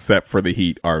now, except for the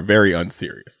Heat, are very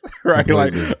unserious, right?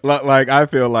 Like I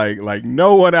feel like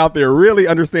no one out there really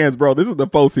understands, bro. This is the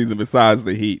postseason besides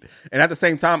the Heat, and at the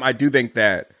same time, I do think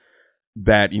that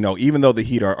even though the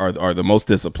Heat are the most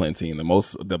disciplined team,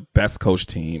 the best coached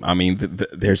team, I mean,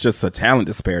 there's just a talent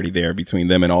disparity there between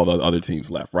them and all the other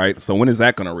teams left, right? So when is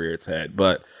that going to rear its head?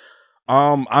 But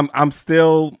I'm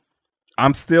still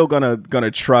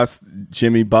gonna trust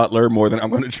Jimmy Butler more than I'm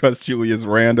gonna trust Julius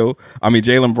Randle. I mean,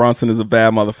 Jalen Brunson is a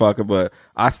bad motherfucker, but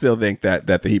I still think that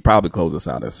the Heat probably close us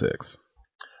out at 6.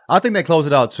 I think they close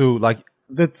it out too. Like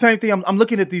the same thing. I'm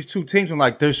looking at these two teams. I'm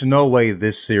like, there's no way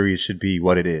this series should be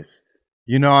what it is.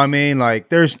 You know what I mean? Like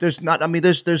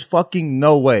there's fucking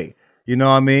no way. You know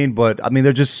what I mean? But I mean,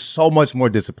 they're just so much more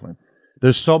disciplined.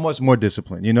 There's so much more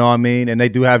discipline. You know what I mean? And they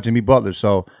do have Jimmy Butler,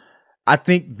 so I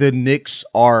think the Knicks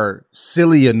are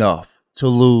silly enough to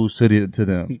lose to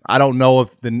them. I don't know if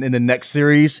in the next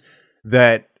series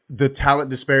that the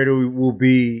talent disparity will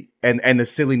be and the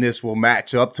silliness will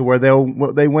match up to where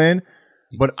they win.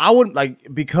 But I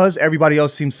wouldn't because everybody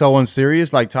else seems so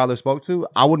unserious, like Tyler spoke to.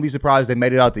 I wouldn't be surprised they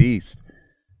made it out the East.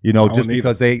 You know, just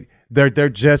because they're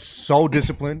just so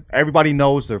disciplined. Everybody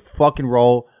knows their fucking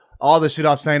role. All the shit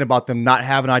I'm saying about them not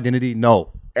having identity.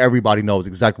 No, everybody knows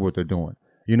exactly what they're doing.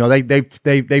 You know, they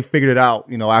figured it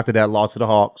out, after that loss to the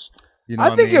Hawks. You know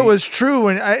I think it was true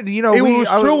when it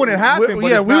was true when it happened,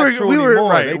 but it's not true anymore.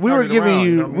 Right. We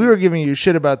were giving you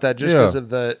shit about that just because of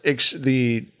the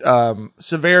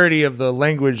severity of the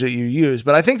language that you use.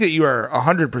 But I think that you are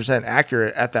 100%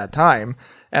 accurate at that time.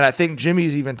 And I think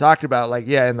Jimmy's even talked about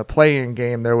in the play-in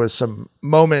game there was some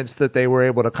moments that they were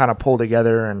able to kind of pull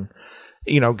together and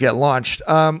get launched.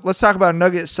 Let's talk about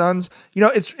Nuggets Suns.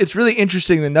 It's really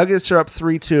interesting. The Nuggets are up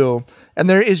 3-2, and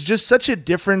there is just such a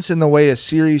difference in the way a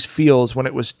series feels when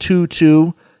it was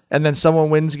 2-2 and then someone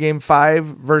wins game 5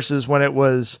 versus when it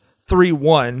was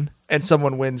 3-1 and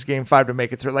someone wins game 5 to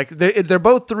make it through. Like they're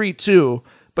both 3-2,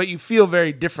 but you feel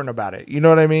very different about it. You know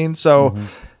what I mean? So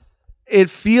it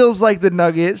feels like the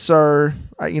Nuggets are,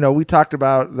 we talked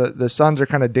about the Suns are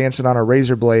kind of dancing on a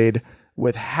razor blade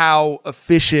with how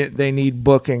efficient they need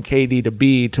Book and KD to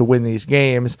be to win these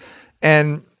games.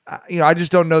 And, I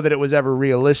just don't know that it was ever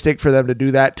realistic for them to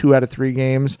do that 2 out of 3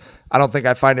 games. I don't think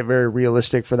I find it very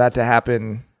realistic for that to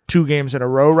happen 2 games in a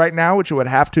row right now, which it would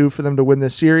have to for them to win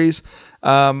this series.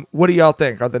 What do y'all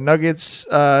think? Are the Nuggets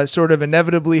sort of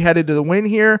inevitably headed to the win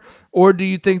here? Or do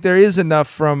you think there is enough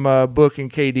from Book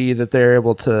and KD that they're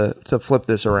able to flip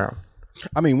this around?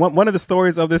 I mean, one of the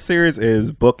stories of this series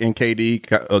is Book and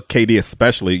KD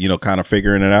especially, kind of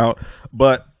figuring it out.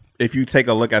 But if you take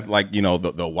a look at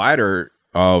the wider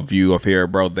view of here,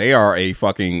 bro. They are a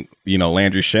fucking,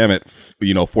 Landry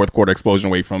Shamet, fourth quarter explosion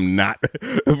away from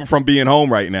from being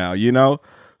home right now,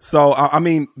 So, I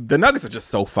mean, the Nuggets are just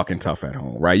so fucking tough at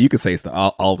home, right? You could say it's the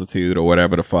altitude or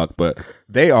whatever the fuck, but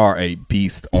they are a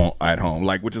beast at home,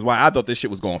 which is why I thought this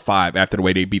shit was going 5 after the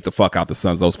way they beat the fuck out the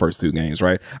Suns those first 2 games,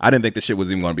 right? I didn't think this shit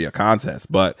was even going to be a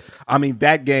contest, but I mean,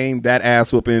 that game, that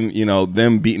ass whooping,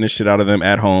 them beating the shit out of them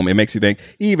at home, it makes you think,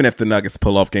 even if the Nuggets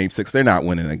pull off game 6, they're not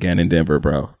winning again in Denver,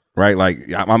 bro. Right?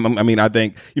 I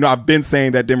think, I've been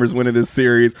saying that Denver's winning this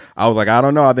series. I was like, I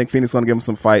don't know. I think Phoenix going to give them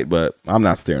some fight, but I'm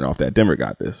not staring off that. Denver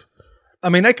got this. I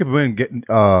mean, they could win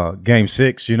game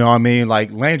 6. You know what I mean?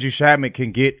 Like, Landry Shamet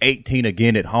can get 18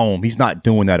 again at home. He's not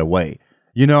doing that away.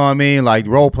 You know what I mean? Like,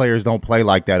 role players don't play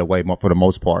like that away for the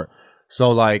most part.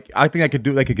 So, like, I think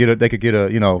they could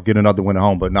get another win at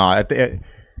home. But nah,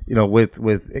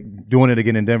 with doing it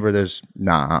again in Denver, there's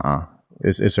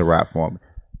it's a wrap for me.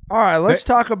 All right, let's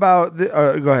talk about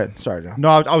go ahead. Sorry, John. No,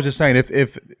 I was just saying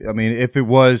if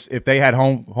they had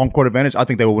home court advantage, I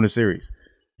think they would win a series.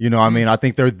 You know what I mean? I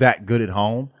think they're that good at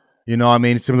home. You know what I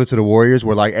mean? Similar to the Warriors,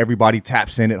 where like everybody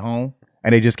taps in at home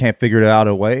and they just can't figure it out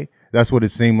a way. That's what it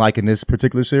seemed like in this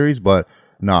particular series, but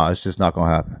no, it's just not gonna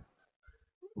happen.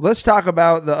 Let's talk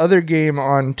about the other game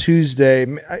on Tuesday.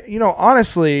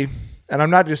 Honestly, and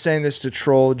I'm not just saying this to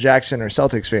troll Jackson or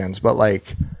Celtics fans, but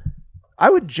like, I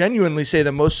would genuinely say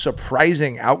the most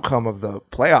surprising outcome of the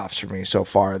playoffs for me so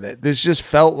far, that this just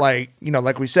felt like,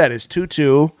 like we said, it's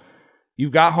 2-2.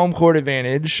 You've got home court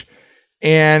advantage,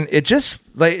 and it just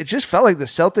felt like the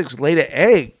Celtics laid an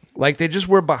egg. Like they just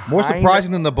were behind. More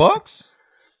surprising than the Bucks?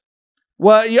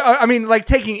 Well, yeah, I mean, like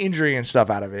taking injury and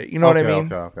stuff out of it. You know what I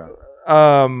mean? Okay.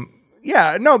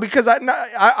 Yeah, no, because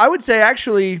I would say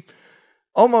actually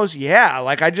almost, yeah.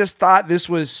 Like I just thought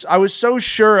I was so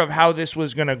sure of how this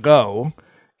was going to go.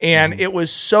 And it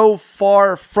was so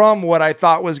far from what I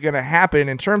thought was going to happen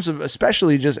in terms of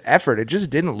especially just effort. It just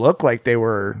didn't look like they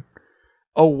were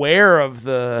aware of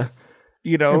the,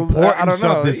 importance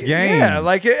of this game. Yeah,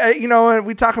 like,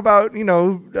 we talk about,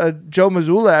 Joe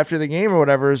Mazzulla after the game or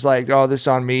whatever is like, oh, this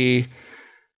on me.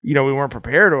 We weren't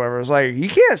prepared or whatever. It's like, you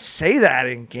can't say that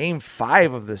in game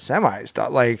 5 of the semis.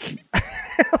 Like,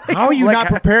 how are you not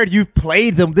prepared? You've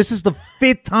played them. This is the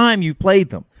 5th time you played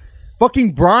them.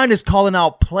 Fucking Brian is calling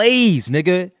out plays,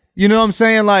 nigga. You know what I'm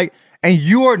saying? Like, and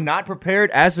you are not prepared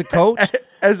as a coach?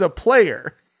 As a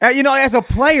player. As a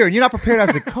player, you're not prepared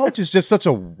as a coach. It's just such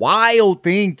a wild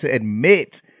thing to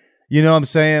admit. You know what I'm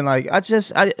saying? Like,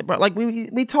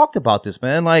 we talked about this,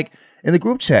 man. Like, in the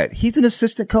group chat, he's an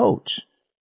assistant coach.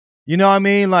 You know what I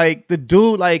mean? Like, the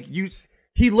dude, like,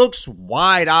 he looks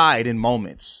wide-eyed in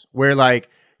moments where, like,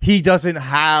 he doesn't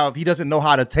know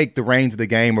how to take the reins of the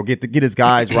game or get his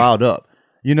guys riled up.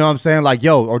 You know what I'm saying? Like,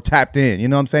 or tapped in. You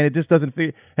know what I'm saying? It just hasn't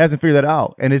figured that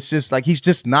out. And it's just like, he's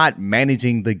just not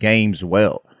managing the games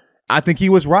well. I think he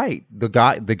was right. The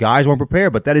guys weren't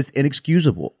prepared, but that is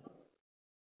inexcusable.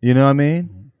 You know what I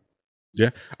mean? Yeah.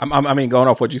 I mean, going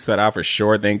off what you said, I for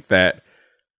sure think that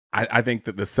I think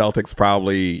that the Celtics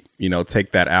probably,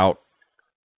 take that out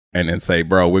and say,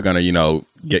 bro, we're going to,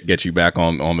 get you back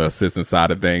on the assistant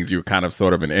side of things. You're kind of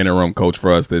sort of an interim coach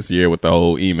for us this year with the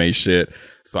whole Ime shit.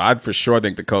 So I for sure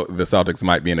think the Celtics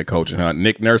might be in the coaching hunt.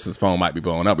 Nick Nurse's phone might be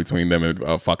blowing up between them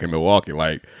and fucking Milwaukee.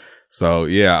 Like, so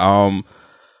yeah.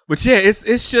 But yeah,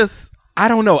 it's just, I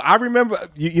don't know. I remember,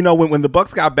 when the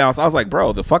Bucks got bounced, I was like,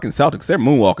 bro, the fucking Celtics, they're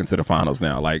moonwalking to the finals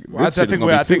now. Like, this shit is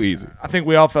going to be too easy. I think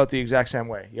we all felt the exact same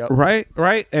way. Yep.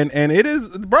 Right. And it is,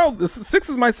 bro, the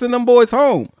Sixers might send them boys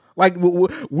home. Like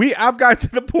I've got to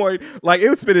the point, like it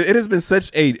has been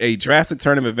such a drastic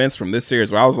turn of events from this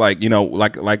series where I was like,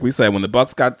 like we said, when the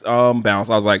Bucks got bounced,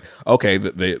 I was like, okay,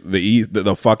 the East,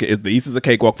 the East is a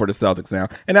cakewalk for the Celtics now,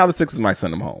 and now the Sixers might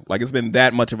send them home. Like it's been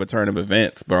that much of a turn of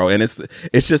events, bro, and it's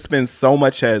just been so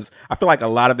much. As I feel like a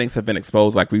lot of things have been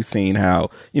exposed. Like we've seen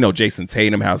how Jason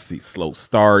Tatum has these slow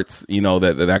starts,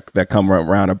 that come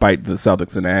around and bite the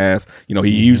Celtics in the ass. He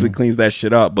usually cleans that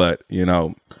shit up, but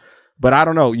But I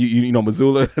don't know.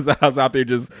 Mazzulla is out there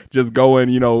just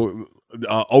going,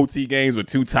 OT games with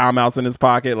 2 timeouts in his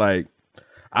pocket. Like,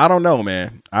 I don't know,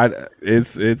 man.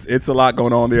 It's a lot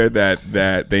going on there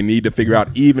that they need to figure out,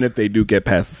 even if they do get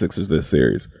past the Sixers this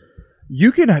series.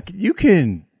 You can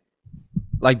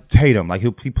like Tatum, like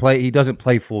he doesn't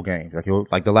play full games.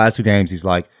 Like the last 2 games, he's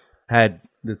like had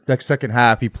the second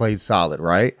half he played solid,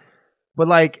 right? But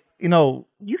like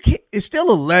you can't. It's still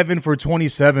 11 for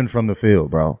 27 from the field,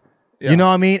 bro. Yeah. You know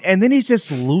what I mean? And then he's just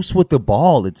loose with the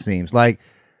ball, it seems. Like,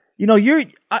 we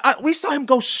saw him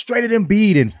go straight at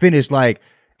Embiid and finish. Like,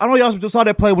 I don't know if y'all saw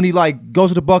that play when he, like, goes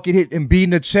to the bucket, hit Embiid in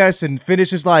the chest and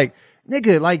finishes, like,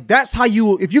 nigga, like that's how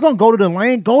you. If you're gonna go to the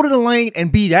lane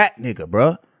and be that nigga,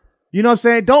 bro. You know what I'm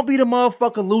saying? Don't be the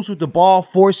motherfucker loose with the ball,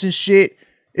 forcing shit.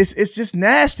 It's just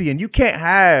nasty, and you can't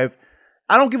have.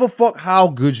 I don't give a fuck how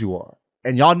good you are,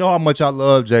 and y'all know how much I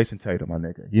love Jason Tatum, my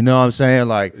nigga. You know what I'm saying?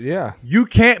 Like, yeah, you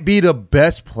can't be the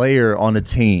best player on the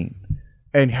team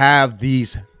and have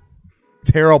these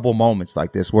terrible moments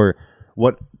like this, where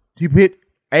what you hit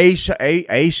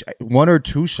one or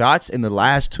two shots in the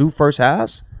last two first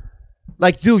halves.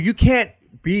 Like, dude, you can't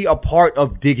be a part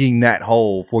of digging that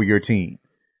hole for your team.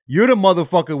 You're the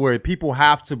motherfucker where people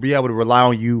have to be able to rely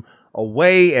on you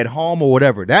away, at home, or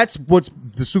whatever. That's what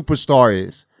the superstar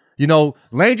is. You know,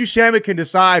 Landry Shamet can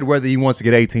decide whether he wants to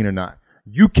get 18 or not.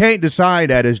 You can't decide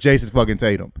that as Jason fucking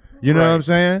Tatum. You know what I'm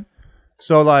saying?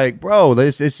 So, like, bro,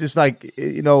 it's just like,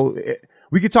 you know,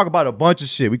 we could talk about a bunch of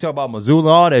shit. We talk about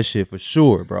Missoula, all that shit for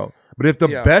sure, bro. But if the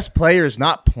best player is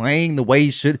not playing the way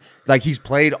he should, like he's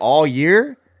played all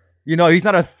year, you know, he's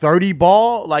not a 30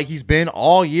 ball like he's been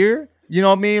all year. You know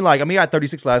what I mean? Like, I mean, he had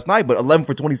 36 last night, but 11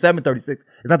 for 27, 36.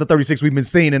 It's not the 36 we've been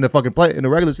seeing in the fucking play in the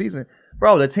regular season.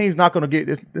 Bro, the team's not going to get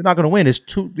this. They're not going to win. It's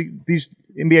these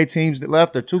NBA teams that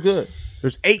left are too good.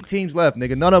 There's 8 teams left,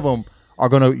 nigga. None of them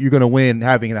you're going to win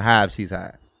having the halves he's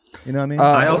had. You know what I mean?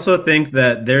 I also think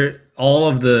that all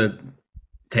of the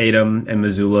Tatum and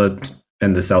Missoula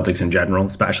and the Celtics in general,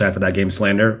 especially after that game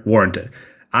slander, warranted.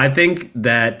 I think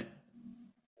that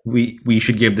we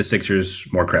should give the Sixers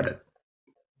more credit.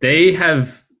 They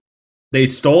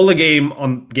stole a game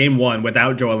on game 1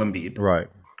 without Joel Embiid. Right.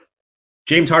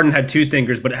 James Harden had 2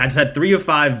 stinkers, but has had 3 of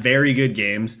 5 very good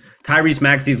games. Tyrese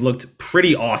Maxey's looked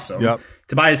pretty awesome. Yep.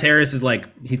 Tobias Harris is like,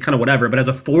 he's kind of whatever, but as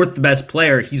a 4th best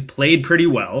player, he's played pretty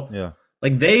well. Yeah.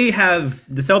 Like they have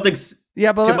the Celtics.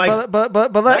 Yeah, but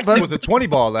it was a 20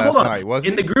 ball last night, wasn't it?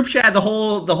 In the group chat, the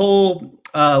whole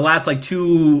last like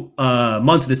 2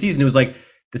 months of the season, it was like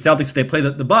the Celtics, if they play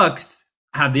the Bucks,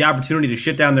 have the opportunity to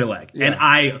shit down their leg. Yeah. And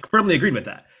I firmly agreed with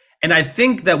that. And I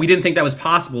think that we didn't think that was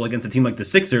possible against a team like the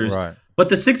Sixers. Right. But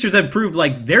the Sixers have proved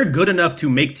like they're good enough to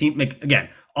make again,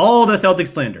 all the Celtics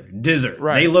slander, deserve.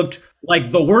 Right. They looked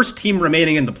like the worst team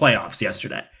remaining in the playoffs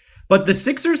yesterday. But the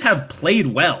Sixers have played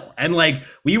well. And like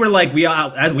we were like,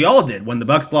 as we all did when the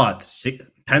Bucks lost,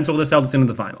 pencil the Celtics into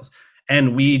the finals.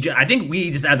 And I think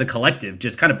we just as a collective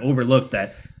just kind of overlooked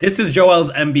that this is Joel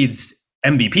Embiid's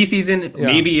MVP season. Yeah.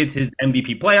 Maybe it's his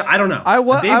MVP playoff. I don't know. I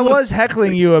was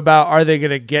heckling you about are they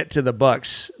going to get to the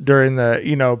Bucks during the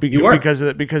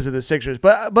because of the Sixers.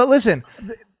 But listen,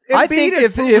 I think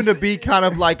it's proven to be kind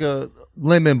of like a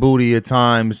lemon booty at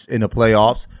times in the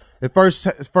playoffs. At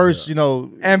first, you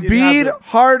know, Embiid,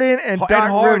 Harden, and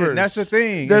Doc Rivers. That's the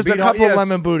thing. There's a couple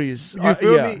lemon booties. You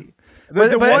feel me?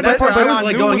 The one part I was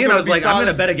like going in, I was like, I'm going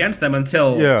to bet against them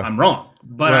until I'm wrong.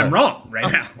 But I'm wrong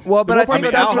right now. Well, but I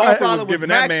think Al Horford was giving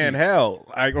that man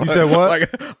hell. You said what?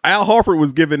 Like, Al Horford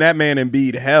was giving that man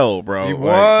Embiid hell, bro. He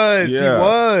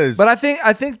was. But I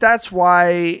think that's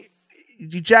why,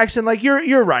 Jackson, like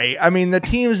you're right. I mean, the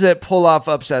teams that pull off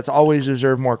upsets always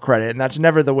deserve more credit, and that's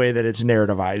never the way that it's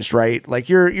narrativized, right? Like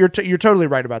you're totally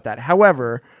right about that.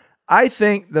 However, I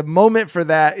think the moment for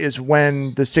that is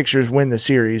when the Sixers win the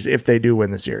series, if they do win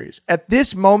the series. At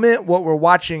this moment, what we're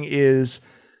watching is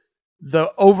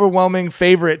the overwhelming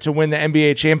favorite to win the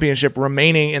NBA championship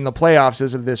remaining in the playoffs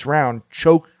as of this round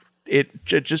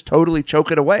just totally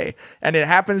choke it away. And it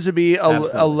happens to be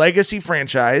a legacy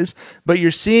franchise, but you're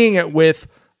seeing it with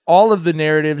all of the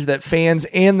narratives that fans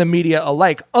and the media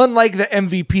alike, unlike the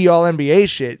MVP All-NBA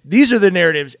shit, these are the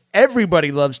narratives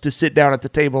everybody loves to sit down at the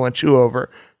table and chew over.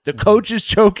 The coach is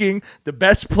choking. The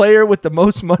best player with the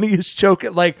most money is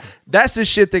choking. Like, that's the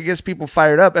shit that gets people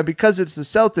fired up. And because it's the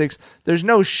Celtics, there's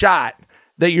no shot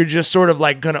that you're just sort of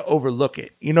like going to overlook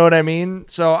it. You know what I mean?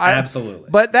 Absolutely.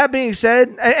 But that being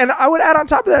said, and I would add on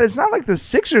top of that, it's not like the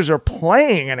Sixers are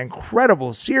playing an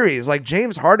incredible series. Like,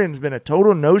 James Harden's been a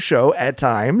total no-show at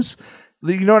times.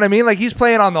 You know what I mean? Like, he's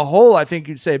playing on the whole, I think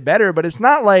you'd say better, but it's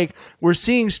not like we're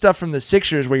seeing stuff from the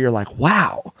Sixers where you're like,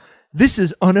 wow, this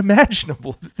is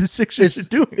unimaginable that the Sixers are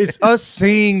doing. It's us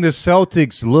seeing the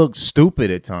Celtics look stupid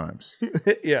at times.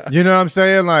 Yeah. You know what I'm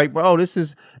saying? Like, bro,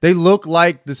 they look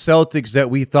like the Celtics that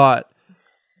we thought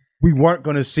we weren't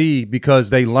going to see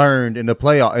because they learned in the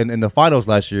playoff in the finals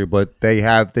last year, but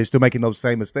they're still making those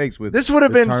same mistakes with this would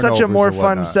have been such a more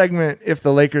fun segment if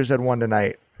the Lakers had won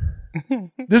tonight.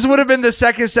 This would have been the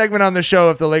second segment on the show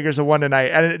if the Lakers had won tonight,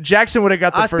 and Jackson would have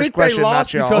got the first question. I think they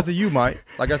lost because of you, Mike.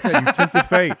 Like I said, you tempted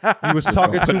fate. You was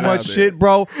talking too much shit,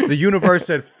 bro. The universe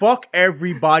said, "Fuck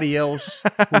everybody else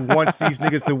who wants these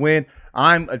niggas to win.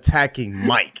 I'm attacking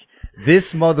Mike."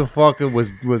 This motherfucker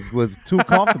was too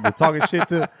comfortable talking shit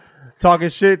to talking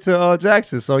shit to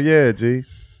Jackson. So yeah, G.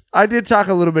 I did talk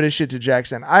a little bit of shit to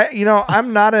Jackson.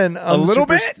 I'm not an a little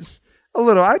bit, a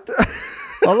little,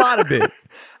 a lot of it.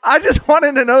 I just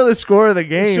wanted to know the score of the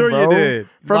game. Sure, bro. you did.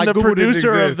 From Like the Google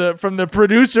didn't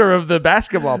producer of the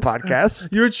basketball podcast.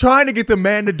 You're trying to get the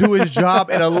man to do his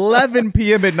job at 11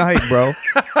 p.m. at night, bro.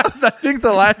 I think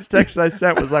the last text I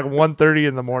sent was like 1:30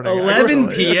 in the morning. 11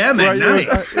 p.m. at night.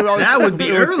 That would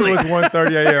be early. It was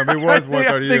 1:30 a.m. It was 1:30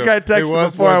 a.m. I think I texted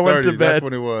before I went to bed. That's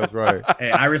when it was, right. Hey,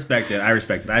 I respect it.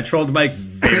 I trolled Mike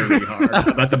very hard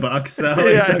about the Bucks, so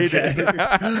it's okay.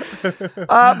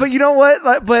 But you know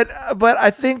what? But I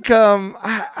think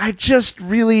I just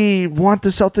really want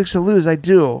the Celtics to lose. I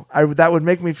do. That would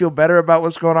make me feel better about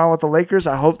what's going on with the Lakers.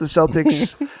 I hope the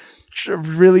Celtics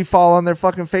really fall on their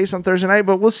fucking face on Thursday night,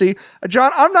 but we'll see.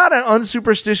 John, I'm not an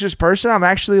unsuperstitious person. I'm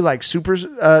actually like super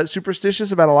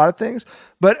superstitious about a lot of things.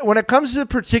 But when it comes to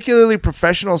particularly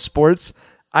professional sports,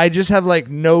 I just have like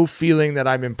no feeling that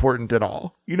I'm important at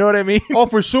all. You know what I mean? Oh,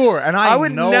 for sure. And I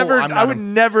would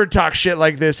never talk shit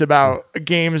like this about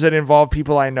games that involve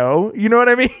people I know. You know what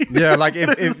I mean? Yeah, like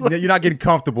if you're not getting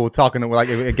comfortable talking like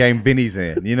a game Vinny's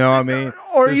in, you know what I mean?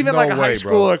 Or There's even no like a high way,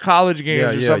 school bro. or college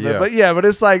games or something. Yeah. But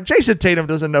it's like Jason Tatum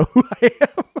doesn't know who I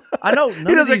am. I know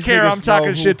He doesn't care. I'm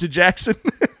talking shit to Jackson.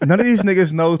 None of these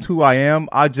niggas know who I am.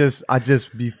 I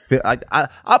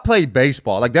played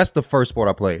baseball. Like that's the first sport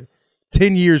I played.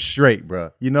 10 years straight,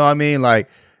 bro. You know what I mean? Like,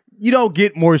 you don't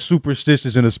get more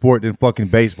superstitious in a sport than fucking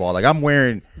baseball. Like, I'm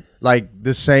wearing, like,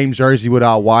 the same jersey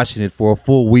without washing it for a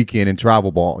full weekend in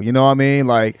travel ball. You know what I mean?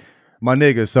 Like, my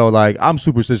nigga. So, like, I'm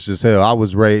superstitious as hell. I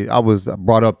was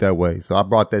brought up that way. So, I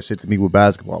brought that shit to me with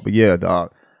basketball. But, yeah,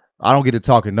 dog, I don't get to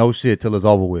talking no shit till it's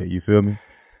over with. You feel me?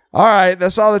 All right.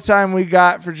 That's all the time we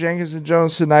got for Jenkins and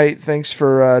Jonez tonight. Thanks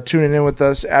for tuning in with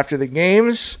us after the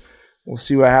games. We'll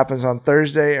see what happens on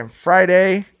Thursday and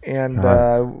Friday. And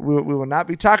we will not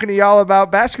be talking to y'all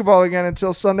about basketball again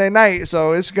until Sunday night.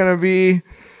 So it's going to be...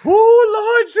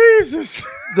 Oh, Lord Jesus.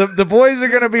 The boys are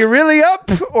going to be really up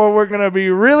or we're going to be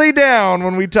really down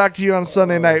when we talk to you on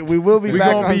Sunday night. We will be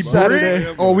back on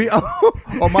Saturday. Or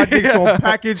my dick's going to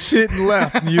package shit and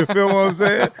left. You feel what I'm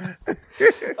saying?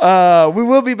 We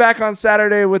will be back on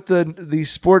Saturday with the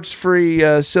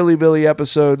sports-free Silly Billy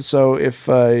episode. So if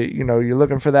you're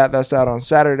looking for that, that's out on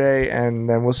Saturday, and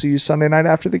then we'll see you Sunday night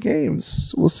after the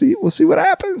games. We'll see what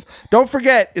happens. Don't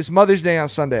forget, it's Mother's Day on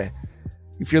Sunday.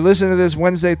 If you're listening to this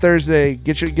Wednesday, Thursday,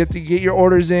 get your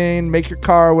orders in, make your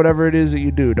car, whatever it is that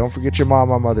you do. Don't forget your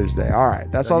mom on Mother's Day. All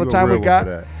right, that's all the time we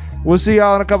got. We'll see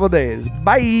y'all in a couple of days.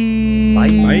 Bye.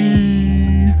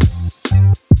 Bye.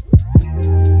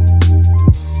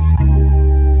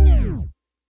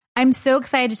 I'm so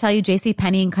excited to tell you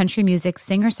JCPenney and country music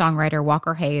singer-songwriter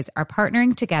Walker Hayes are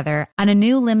partnering together on a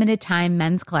new limited-time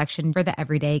men's collection for the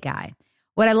everyday guy.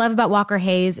 What I love about Walker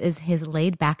Hayes is his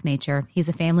laid-back nature. He's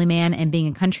a family man, and being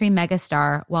a country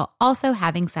megastar while also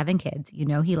having 7 kids, you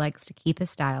know he likes to keep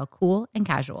his style cool and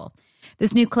casual.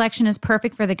 This new collection is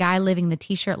perfect for the guy living the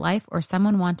t-shirt life or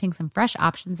someone wanting some fresh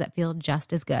options that feel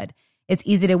just as good. It's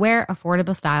easy to wear,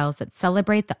 affordable styles that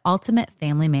celebrate the ultimate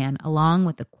family man, along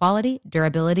with the quality,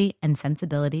 durability, and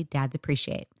sensibility dads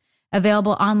appreciate.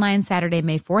 Available online Saturday,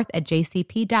 May 4th at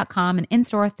jcp.com and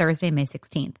in-store Thursday, May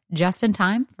 16th. Just in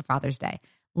time for Father's Day.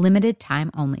 Limited time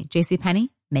only. JCPenney,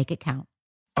 make it count.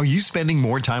 Are you spending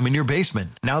more time in your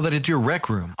basement now that it's your rec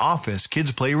room, office,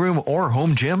 kids' playroom, or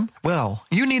home gym? Well,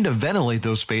 you need to ventilate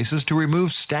those spaces to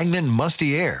remove stagnant,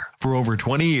 musty air. For over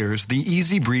 20 years, the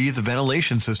Easy Breathe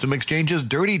ventilation system exchanges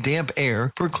dirty, damp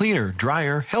air for cleaner,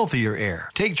 drier, healthier air.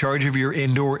 Take charge of your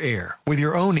indoor air with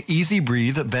your own Easy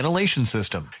Breathe ventilation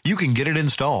system. You can get it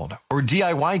installed, or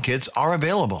DIY kits are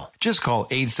available. Just call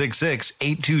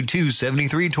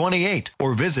 866-822-7328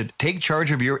 or visit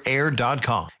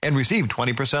takechargeofyourair.com and receive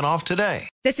 20% off today.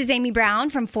 This is Amy Brown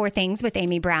from 4 Things with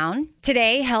Amy Brown.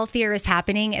 Today, healthier is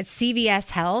happening at CVS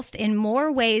Health in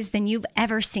more ways than you've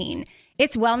ever seen.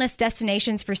 It's wellness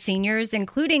destinations for seniors,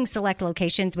 including select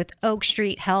locations with Oak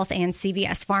Street Health and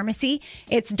CVS Pharmacy.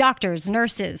 It's doctors,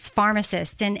 nurses,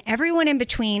 pharmacists, and everyone in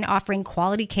between offering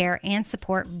quality care and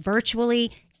support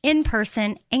virtually, in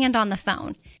person, and on the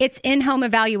phone. It's in-home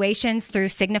evaluations through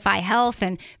Signify Health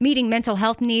and meeting mental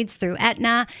health needs through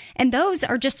Aetna. And those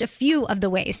are just a few of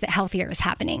the ways that healthier is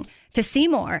happening. To see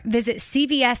more, visit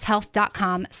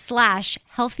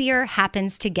cvshealth.com/healthier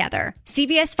happens together.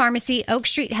 CVS Pharmacy, Oak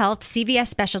Street Health, CVS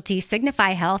Specialty,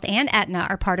 Signify Health, and Aetna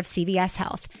are part of CVS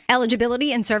Health.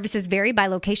 Eligibility and services vary by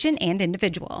location and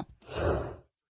individual.